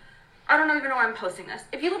else. I don't even know why I'm posting this.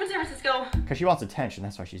 If you live in San Francisco... Because she wants attention,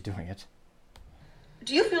 that's why she's doing it.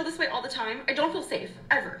 Do you feel this way all the time? I don't feel safe,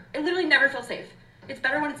 ever. I literally never feel safe. It's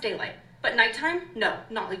better when it's daylight. But nighttime? No,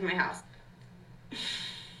 not leaving my house.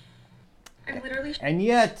 I'm literally... And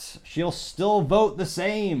yet, she'll still vote the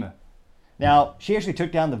same. Now, she actually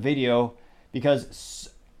took down the video because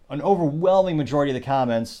an overwhelming majority of the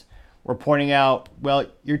comments were pointing out, well,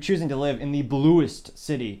 you're choosing to live in the bluest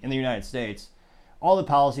city in the United States. All the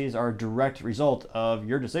policies are a direct result of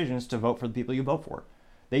your decisions to vote for the people you vote for.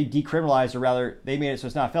 They decriminalized, or rather, they made it so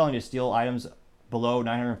it's not a felony to steal items below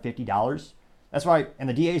 $950. That's why, and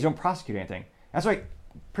the DAs don't prosecute anything. That's why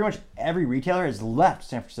pretty much every retailer has left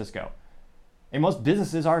San Francisco. And most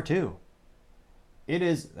businesses are too. It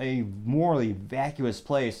is a morally vacuous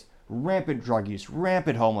place, rampant drug use,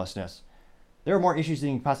 rampant homelessness. There are more issues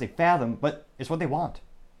than you can possibly fathom, but it's what they want.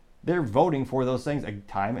 They're voting for those things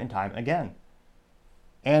time and time again.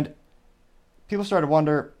 And people start to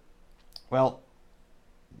wonder, well,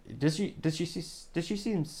 does she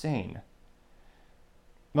seem sane?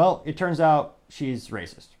 Well, it turns out she's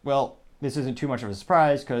racist. Well, this isn't too much of a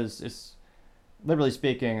surprise because it's, liberally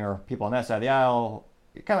speaking, or people on that side of the aisle,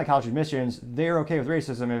 kind of like college admissions, they're okay with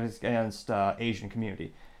racism if it's against Asian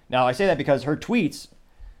community. Now, I say that because her tweets,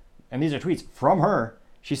 and these are tweets from her,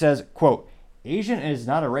 she says, quote, Asian is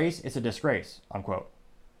not a race, it's a disgrace, unquote.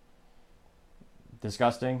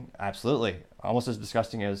 Disgusting? Absolutely. Almost as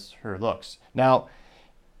disgusting as her looks. Now,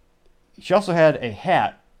 she also had a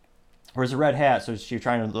hat, or it's a red hat, so she was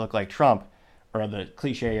trying to look like Trump, or the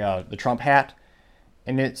cliche, the Trump hat,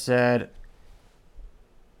 and it said,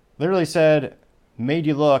 literally said, made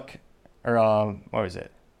you look, or what was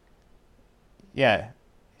it? Yeah, it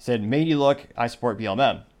said, made you look, I support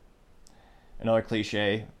BLM. Another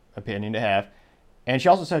cliche opinion to have. And she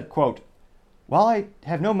also said, quote, while I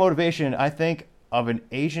have no motivation, I think of an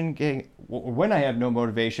Asian gang, when I have no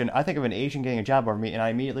motivation, I think of an Asian getting a job over me and I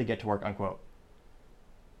immediately get to work, unquote.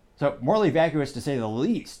 So morally vacuous to say the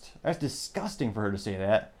least. That's disgusting for her to say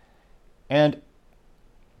that. And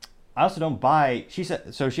I also don't buy, she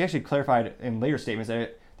said, so she actually clarified in later statements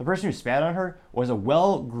that the person who spat on her was a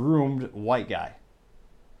well-groomed white guy.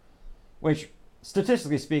 Which,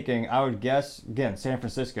 statistically speaking, I would guess, again, San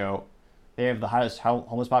Francisco, they have the highest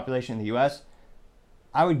homeless population in the U.S.,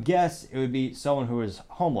 I would guess it would be someone who is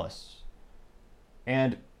homeless.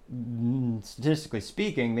 And statistically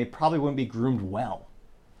speaking, they probably wouldn't be groomed well.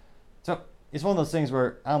 So it's one of those things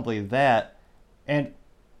where I don't believe that. And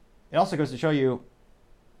it also goes to show you,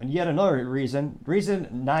 and yet another reason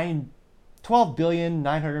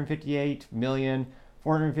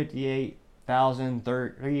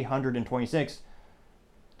 12,958,458,326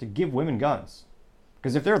 to give women guns.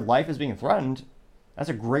 Because if their life is being threatened, that's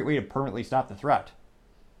a great way to permanently stop the threat.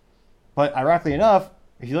 But ironically enough,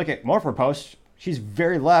 if you look at more of her posts, she's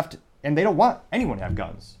very left, and they don't want anyone to have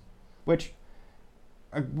guns. Which,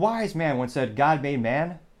 a wise man once said, God made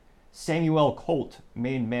man, Samuel Colt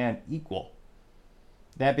made man equal.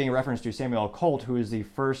 That being a reference to Samuel Colt, who is the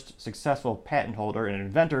first successful patent holder and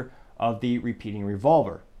inventor of the repeating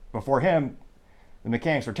revolver. Before him, the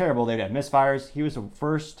mechanics were terrible. They'd have misfires. He was the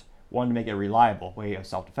first one to make a reliable way of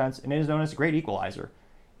self-defense, and it is known as a great equalizer.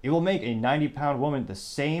 It will make a 90-pound woman the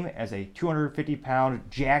same as a 250-pound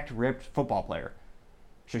jacked, ripped football player.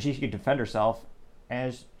 So she can defend herself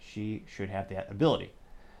as she should have that ability.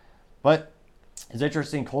 But it's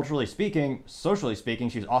interesting, culturally speaking, socially speaking,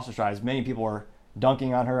 she's ostracized. Many people were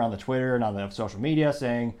dunking on her on the Twitter and on the social media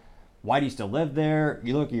saying, why do you still live there?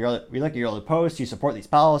 We look at your other posts, you support these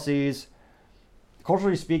policies.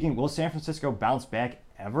 Culturally speaking, will San Francisco bounce back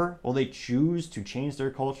ever? Will they choose to change their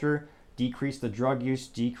culture, decrease the drug use,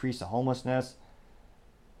 decrease the homelessness?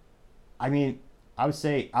 I mean, I would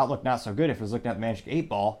say outlook not so good if it was looking at the Magic 8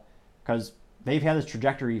 Ball, because they've had this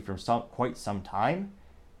trajectory for quite some time,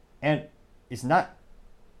 and it's not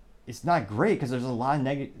great because there's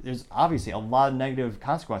obviously a lot of negative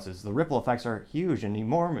consequences. The ripple effects are huge and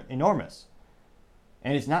enormous,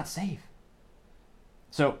 and it's not safe.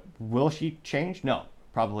 So will she change? No,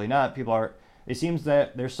 probably not. It seems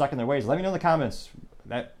that they're stuck in their ways. Let me know in the comments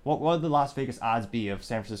what would the Las Vegas odds be of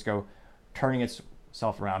San Francisco turning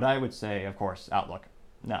itself around? I would say, of course, outlook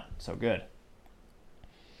not so good.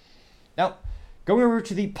 Now, going over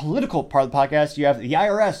to the political part of the podcast, you have the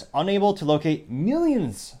IRS unable to locate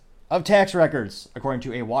millions of tax records, according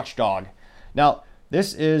to a watchdog. Now,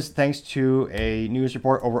 this is thanks to a news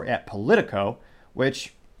report over at Politico,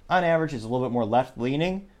 which on average is a little bit more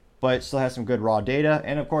left-leaning, but still has some good raw data.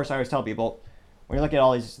 And of course, I always tell people, when you look at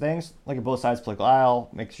all these things, look at both sides of the political aisle,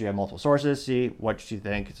 make sure you have multiple sources, see what you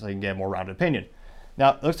think so you can get a more rounded opinion.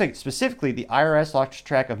 Now, it looks like specifically the IRS lost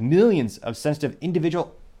track of millions of sensitive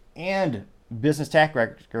individual and business tax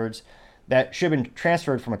records that should have been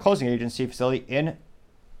transferred from a closing agency facility in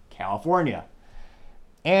California.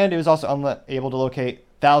 And it was also unable to locate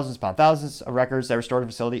thousands upon thousands of records that were stored in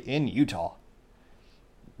a facility in Utah.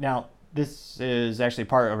 Now, this is actually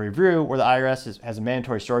part of a review where the IRS has a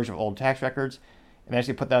mandatory storage of old tax records, and they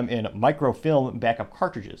actually put them in microfilm backup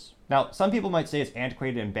cartridges. Now, some people might say it's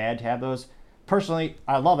antiquated and bad to have those. Personally,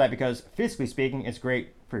 I love that because physically speaking, it's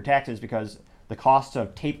great for your taxes because the cost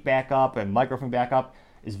of tape backup and microfilm backup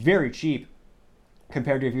is very cheap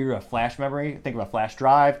compared to if you do a flash memory, think of a flash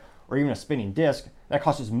drive, or even a spinning disk. That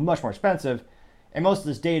cost is much more expensive. And most of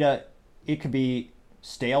this data, it could be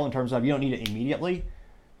stale in terms of you don't need it immediately,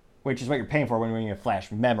 which is what you're paying for when you're using a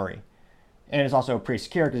flash memory. And it's also pretty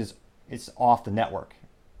secure because it's off the network.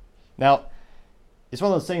 Now, it's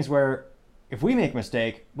one of those things where if we make a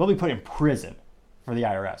mistake, we'll be put in prison for the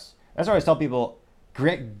IRS. That's why I always tell people,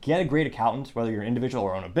 get a great accountant, whether you're an individual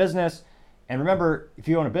or own a business. And remember, if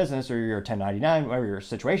you own a business or you're a 1099, whatever your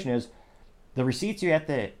situation is, the receipts you have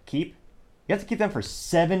to keep them for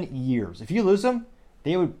 7 years. If you lose them,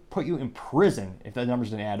 they would put you in prison if the numbers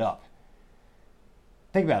didn't add up.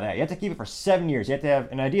 Think about that. You have to keep it for 7 years. You have to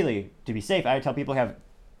have, and ideally, to be safe, I tell people to have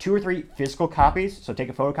 2 or 3 physical copies. So take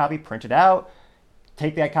a photocopy, print it out,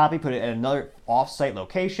 take that copy, put it at another off-site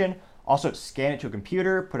location. Also scan it to a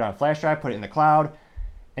computer, put it on a flash drive, put it in the cloud.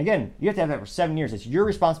 Again, you have to have that for 7 years. It's your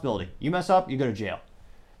responsibility. You mess up, you go to jail.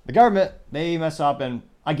 The government, they mess up, and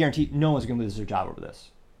I guarantee no one's going to lose their job over this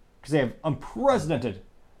because they have unprecedented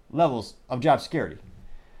levels of job security.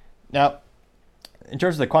 Now, in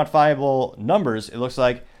terms of the quantifiable numbers, it looks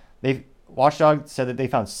like Watchdog said that they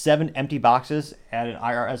found 7 empty boxes at an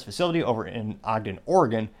IRS facility over in Ogden,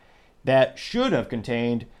 Oregon, that should have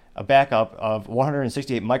contained a backup of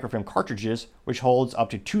 168 microfilm cartridges, which holds up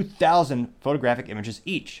to 2,000 photographic images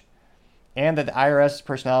each, and that the IRS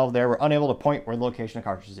personnel there were unable to point where the location of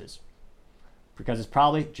cartridges is. Because it's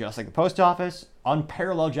probably, just like the post office,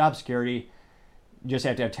 unparalleled job security. You just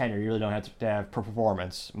have to have tenure. You really don't have to have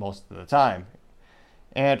performance most of the time.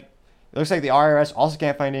 And it looks like the IRS also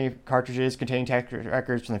can't find any cartridges containing tax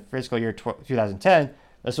records from the fiscal year 2010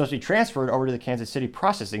 that's supposed to be transferred over to the Kansas City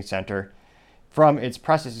Processing Center from its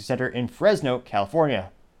processing center in Fresno,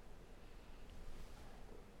 California.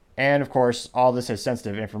 And of course, all this is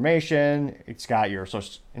sensitive information. It's got your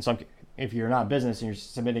social, if you're not a business and you're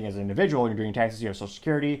submitting as an individual, you're doing taxes, you have Social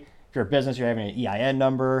Security. If you're a business, you're having an EIN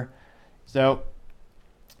number. So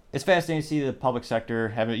it's fascinating to see the public sector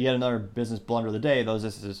having yet another business blunder of the day. Though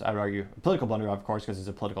this is, I would argue, a political blunder, of course, because it's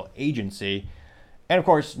a political agency. And of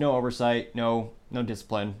course, no oversight, no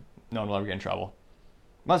discipline. No one will ever get in trouble.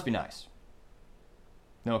 Must be nice.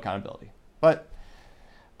 No accountability. But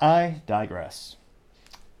I digress.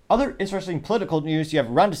 Other interesting political news, you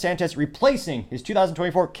have Ron DeSantis replacing his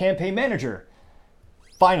 2024 campaign manager.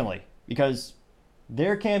 Finally, because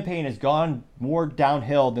their campaign has gone more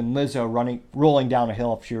downhill than Lizzo rolling down a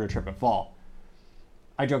hill if she were to trip and fall.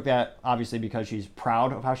 I joke that obviously because she's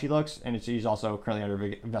proud of how she looks, and she's also currently under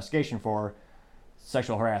investigation for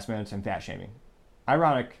sexual harassment and fat shaming.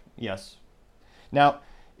 Ironic, yes. Now,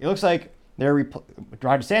 it looks like Ron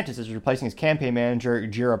DeSantis is replacing his campaign manager,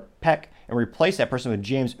 Jira Peck, and replace that person with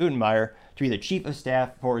James Utenmeyer to be the chief of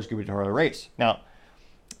staff for his gubernatorial race. Now,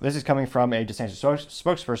 this is coming from a DeSantis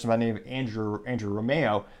spokesperson by the name of Andrew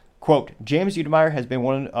Romeo. Quote, James Utenmeyer has been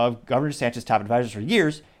one of Governor DeSantis' top advisors for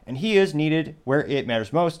years, and he is needed where it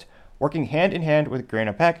matters most, working hand in hand with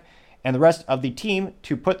Grana Peck and the rest of the team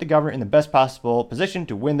to put the governor in the best possible position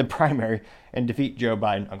to win the primary and defeat Joe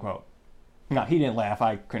Biden, unquote. Now, he didn't laugh.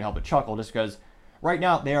 I couldn't help but chuckle just because right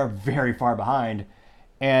now they are very far behind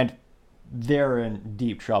and they're in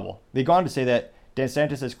deep trouble. They go on to say that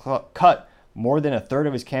DeSantis has cut more than a third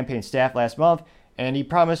of his campaign staff last month, and he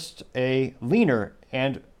promised a leaner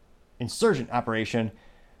and insurgent operation.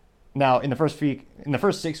 Now, in the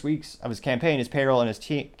first 6 weeks of his campaign, his payroll and his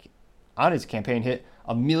team on his campaign hit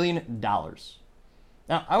 $1 million.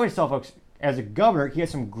 Now, I always tell folks, as a governor, he has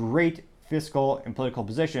some great fiscal and political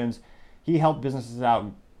positions. He helped businesses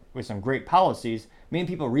out with some great policies. Many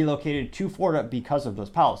people relocated to Florida because of those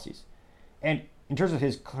policies. And in terms of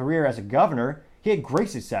his career as a governor, he had great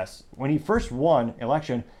success. When he first won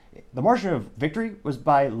election, the margin of victory was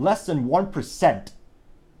by less than 1%.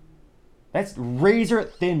 That's razor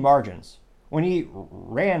thin margins. When he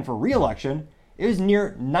ran for re-election, it was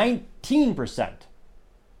near 19%.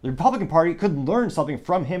 The Republican Party could learn something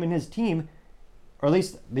from him and his team, or at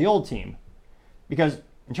least the old team. Because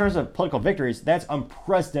in terms of political victories, that's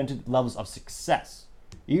unprecedented levels of success.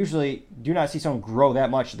 You usually do not see someone grow that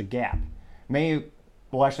much the gap. Many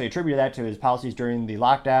will actually attribute that to his policies during the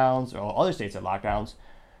lockdowns or other states had lockdowns.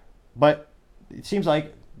 But it seems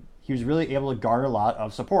like he was really able to garner a lot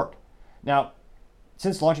of support. Now,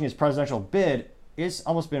 since launching his presidential bid, it's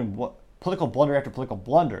almost been political blunder after political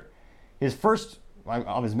blunder. His first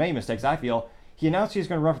of his many mistakes, I feel, he announced he was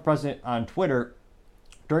going to run for president on Twitter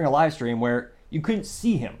during a live stream where you couldn't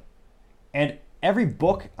see him. And every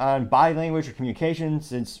book on body language or communication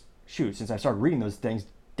since I started reading those things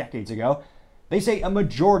decades ago, they say a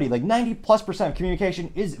majority, like 90+% of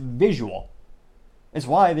communication is visual. It's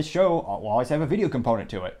why this show will always have a video component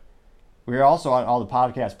to it. We're also on all the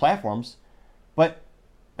podcast platforms, but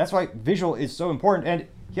that's why visual is so important. And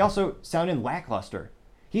he also sounded lackluster.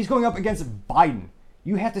 He's going up against Biden.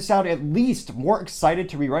 You have to sound at least more excited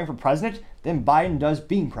to be running for president than Biden does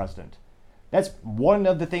being president. That's one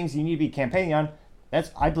of the things you need to be campaigning on.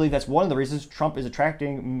 I believe that's one of the reasons Trump is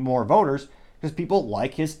attracting more voters, because people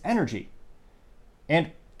like his energy.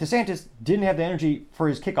 And DeSantis didn't have the energy for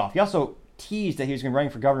his kickoff. He also teased that he was going to be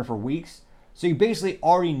running for governor for weeks. So you basically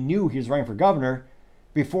already knew he was running for governor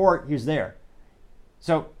before he was there.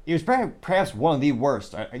 So it was perhaps one of the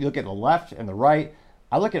worst. I look at the left and the right.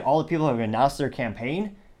 I look at all the people who have announced their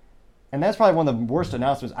campaign, and that's probably one of the worst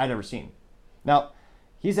announcements I've ever seen. Now,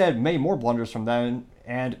 he's had many more blunders from then,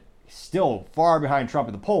 and still far behind Trump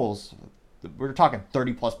in the polls. We're talking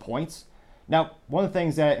 30 plus points. Now, one of the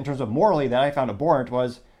things that, in terms of morally, that I found abhorrent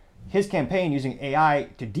was his campaign using AI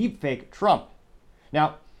to deepfake Trump.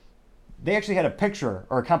 Now, they actually had a picture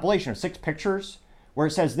or a compilation of 6 pictures where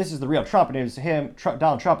it says this is the real Trump, and it was him,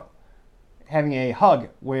 Donald Trump, having a hug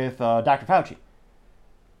with Dr. Fauci.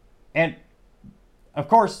 And of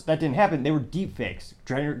course, that didn't happen. They were deepfakes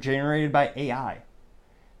generated by AI.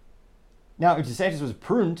 Now, if DeSantis was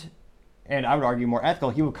prudent, and I would argue more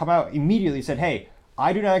ethical, he would come out immediately and said, hey,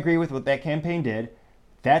 I do not agree with what that campaign did.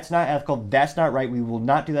 That's not ethical. That's not right. We will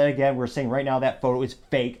not do that again. We're saying right now that photo is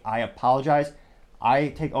fake. I apologize. I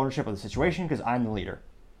take ownership of the situation because I'm the leader.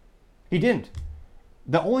 He didn't.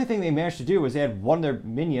 The only thing they managed to do was they had one of their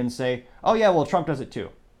minions say, oh yeah, well, Trump does it too.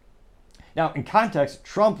 Now, in context,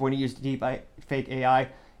 Trump, when he used deep fake AI,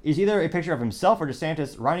 is either a picture of himself or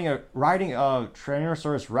DeSantis riding a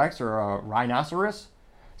Tyrannosaurus Rex or a rhinoceros.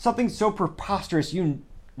 Something so preposterous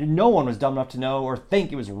no one was dumb enough to know or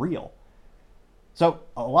think it was real. So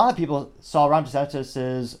a lot of people saw Ron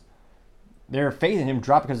DeSantis' their faith in him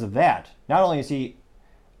drop because of that. Not only is he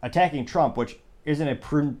attacking Trump, which isn't a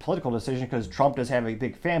prudent political decision because Trump does have a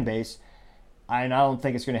big fan base, and I don't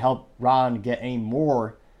think it's going to help Ron get any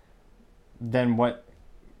more than what.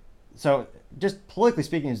 So just politically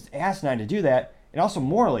speaking, it's asinine to do that, and also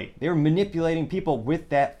morally, they were manipulating people with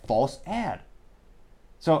that false ad.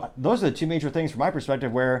 So those are the two major things from my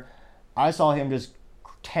perspective where I saw him just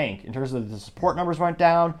tank in terms of the support numbers went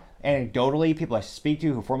down. Anecdotally, people I speak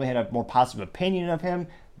to who formerly had a more positive opinion of him,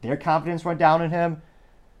 their confidence went down in him.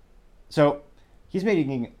 So he's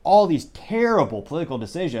making all these terrible political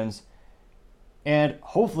decisions, and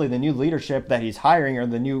hopefully the new leadership that he's hiring or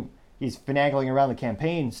he's finagling around the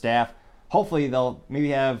campaign staff, hopefully they'll maybe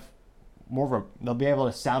have they'll be able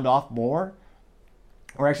to sound off more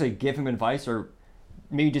or actually give him advice or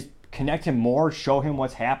maybe just connect him more, show him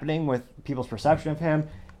what's happening with people's perception of him.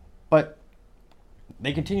 But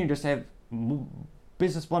they continue just to have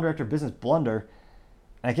business blunder after business blunder.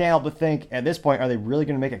 And I can't help but think, at this point, are they really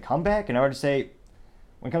going to make a comeback? And I would say,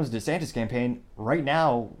 when it comes to DeSantis' campaign, right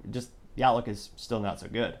now, just the outlook is still not so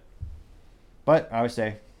good. But I would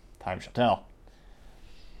say, time shall tell.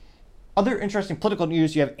 Other interesting political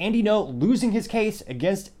news, you have Andy Ngo losing his case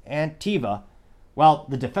against Antifa, while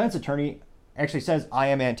the defense attorney actually says, I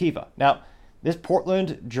am Antifa. Now, this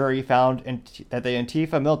Portland jury found that the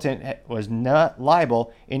Antifa militant was not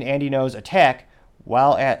liable in Andy Ngo's attack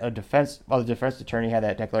while the defense attorney had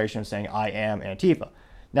that declaration saying, I am Antifa.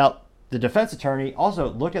 Now, the defense attorney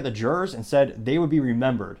also looked at the jurors and said they would be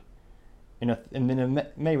remembered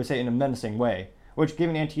many would say in a menacing way, which,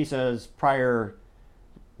 given Antifa's prior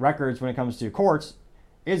records when it comes to courts,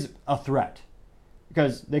 is a threat.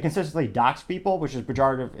 Because they consistently dox people, which is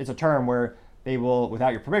pejorative. It's a term where they will,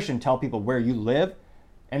 without your permission, tell people where you live,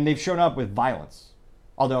 and they've shown up with violence.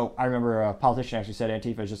 Although I remember a politician actually said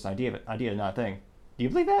Antifa is just an idea, not a thing. Do you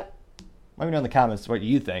believe that? Let me know in the comments what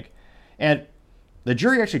you think. And the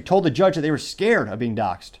jury actually told the judge that they were scared of being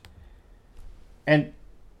doxxed. And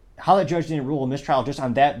how that judge didn't rule a mistrial just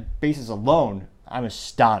on that basis alone, I'm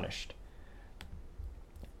astonished.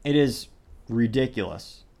 It is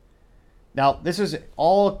ridiculous. Now, this is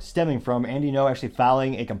all stemming from Andy Ngo actually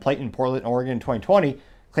filing a complaint in Portland, Oregon in 2020,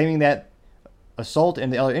 claiming that assault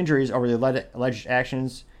and the other injuries over the alleged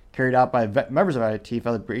actions carried out by members of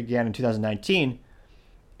Antifa that began in 2019.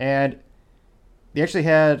 And they actually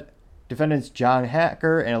had defendants John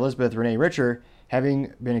Hacker and Elizabeth Renee Richer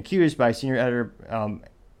having been accused by senior editor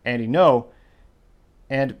Andy Ngo,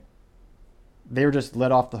 and they were just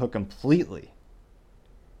let off the hook completely.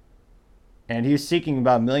 And he was seeking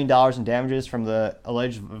about $1 million in damages from the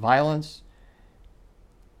alleged violence.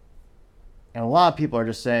 And a lot of people are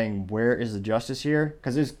just saying, where is the justice here?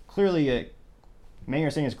 Because there's clearly many are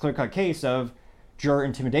saying it's a clear-cut case of juror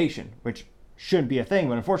intimidation, which shouldn't be a thing.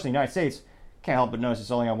 But unfortunately, the United States can't help but notice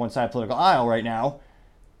it's only on one side of the political aisle right now.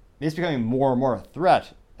 It's becoming more and more a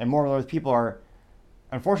threat. And more people are,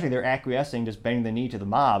 unfortunately, they're acquiescing, just bending the knee to the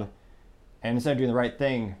mob. And instead of doing the right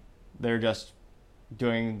thing, they're just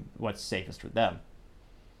doing what's safest for them.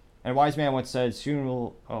 And a wise man once said,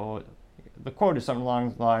 the quote is something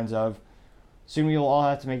along the lines of, soon we will all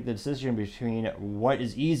have to make the decision between what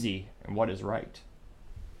is easy and what is right.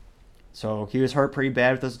 So he was hurt pretty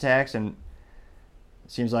bad with those attacks, and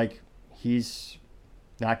it seems like he's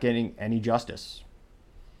not getting any justice.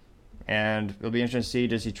 And it'll be interesting to see,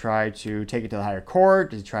 does he try to take it to the higher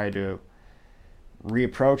court? Does he try to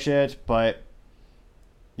reapproach it. But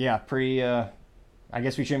yeah, pretty. I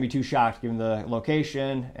guess we shouldn't be too shocked given the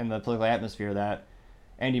location and the political atmosphere that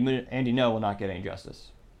Andy No will not get any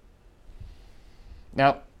justice.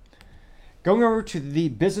 Now, going over to the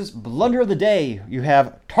business blunder of the day, you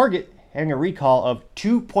have Target having a recall of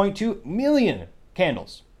 2.2 million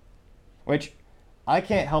candles, which I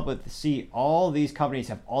can't help but see all these companies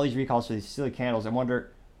have all these recalls for these silly candles and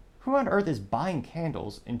wonder who on earth is buying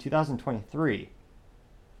candles in 2023?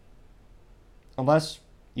 Unless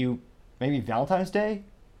you maybe Valentine's Day,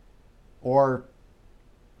 or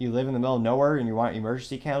you live in the middle of nowhere and you want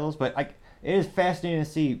emergency candles. But it is fascinating to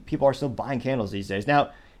see people are still buying candles these days.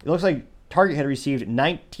 Now, it looks like Target had received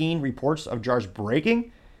 19 reports of jars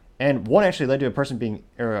breaking, and one actually led to a person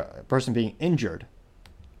being injured.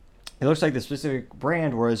 It looks like the specific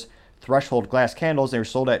brand was Threshold Glass Candles. They were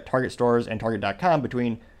sold at Target stores and Target.com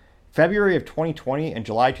between February of 2020 and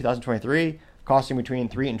July 2023, costing between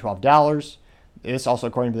 $3 and $12. This also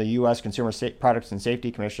according to the U.S. Consumer Products and Safety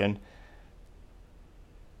Commission.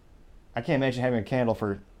 I can't imagine having a candle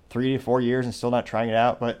for 3 to 4 years and still not trying it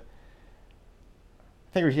out, but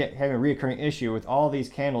I think we're having a reoccurring issue with all these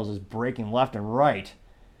candles is breaking left and right.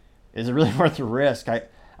 Is it really worth the risk?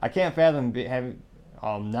 I can't fathom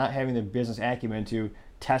not having the business acumen to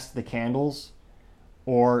test the candles,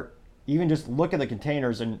 or even just look at the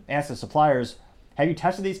containers and ask the suppliers, have you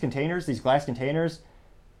tested these containers, these glass containers?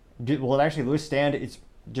 Will it actually withstand its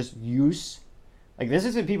just use? Like, this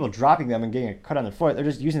isn't people dropping them and getting a cut on their foot. They're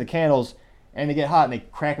just using the candles and they get hot and they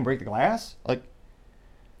crack and break the glass. Like,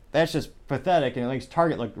 that's just pathetic, and it makes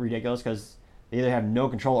Target look ridiculous because they either have no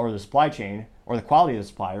control over the supply chain or the quality of the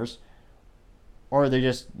suppliers, or they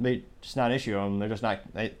just not issue them. They just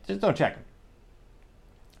don't check them.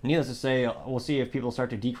 Needless to say, we'll see if people start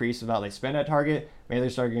to decrease the amount they spend at Target. Maybe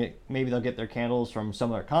they'll get their candles from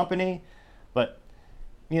some other company, but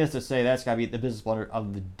needless to say, that's got to be the business blunder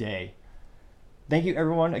of the day. Thank you,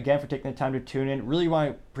 everyone, again, for taking the time to tune in. Really want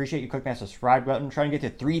to appreciate you clicking that subscribe button. Trying to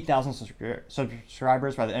get to 3,000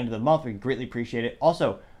 subscribers by the end of the month. We greatly appreciate it.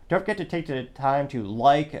 Also, don't forget to take the time to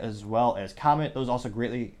like as well as comment. Those also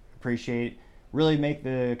greatly appreciate. Really make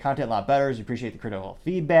the content a lot better as we appreciate the critical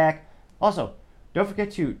feedback. Also, don't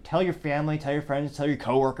forget to tell your family, tell your friends, tell your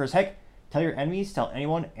coworkers, heck, tell your enemies, tell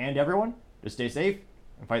anyone and everyone to stay safe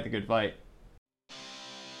and fight the good fight.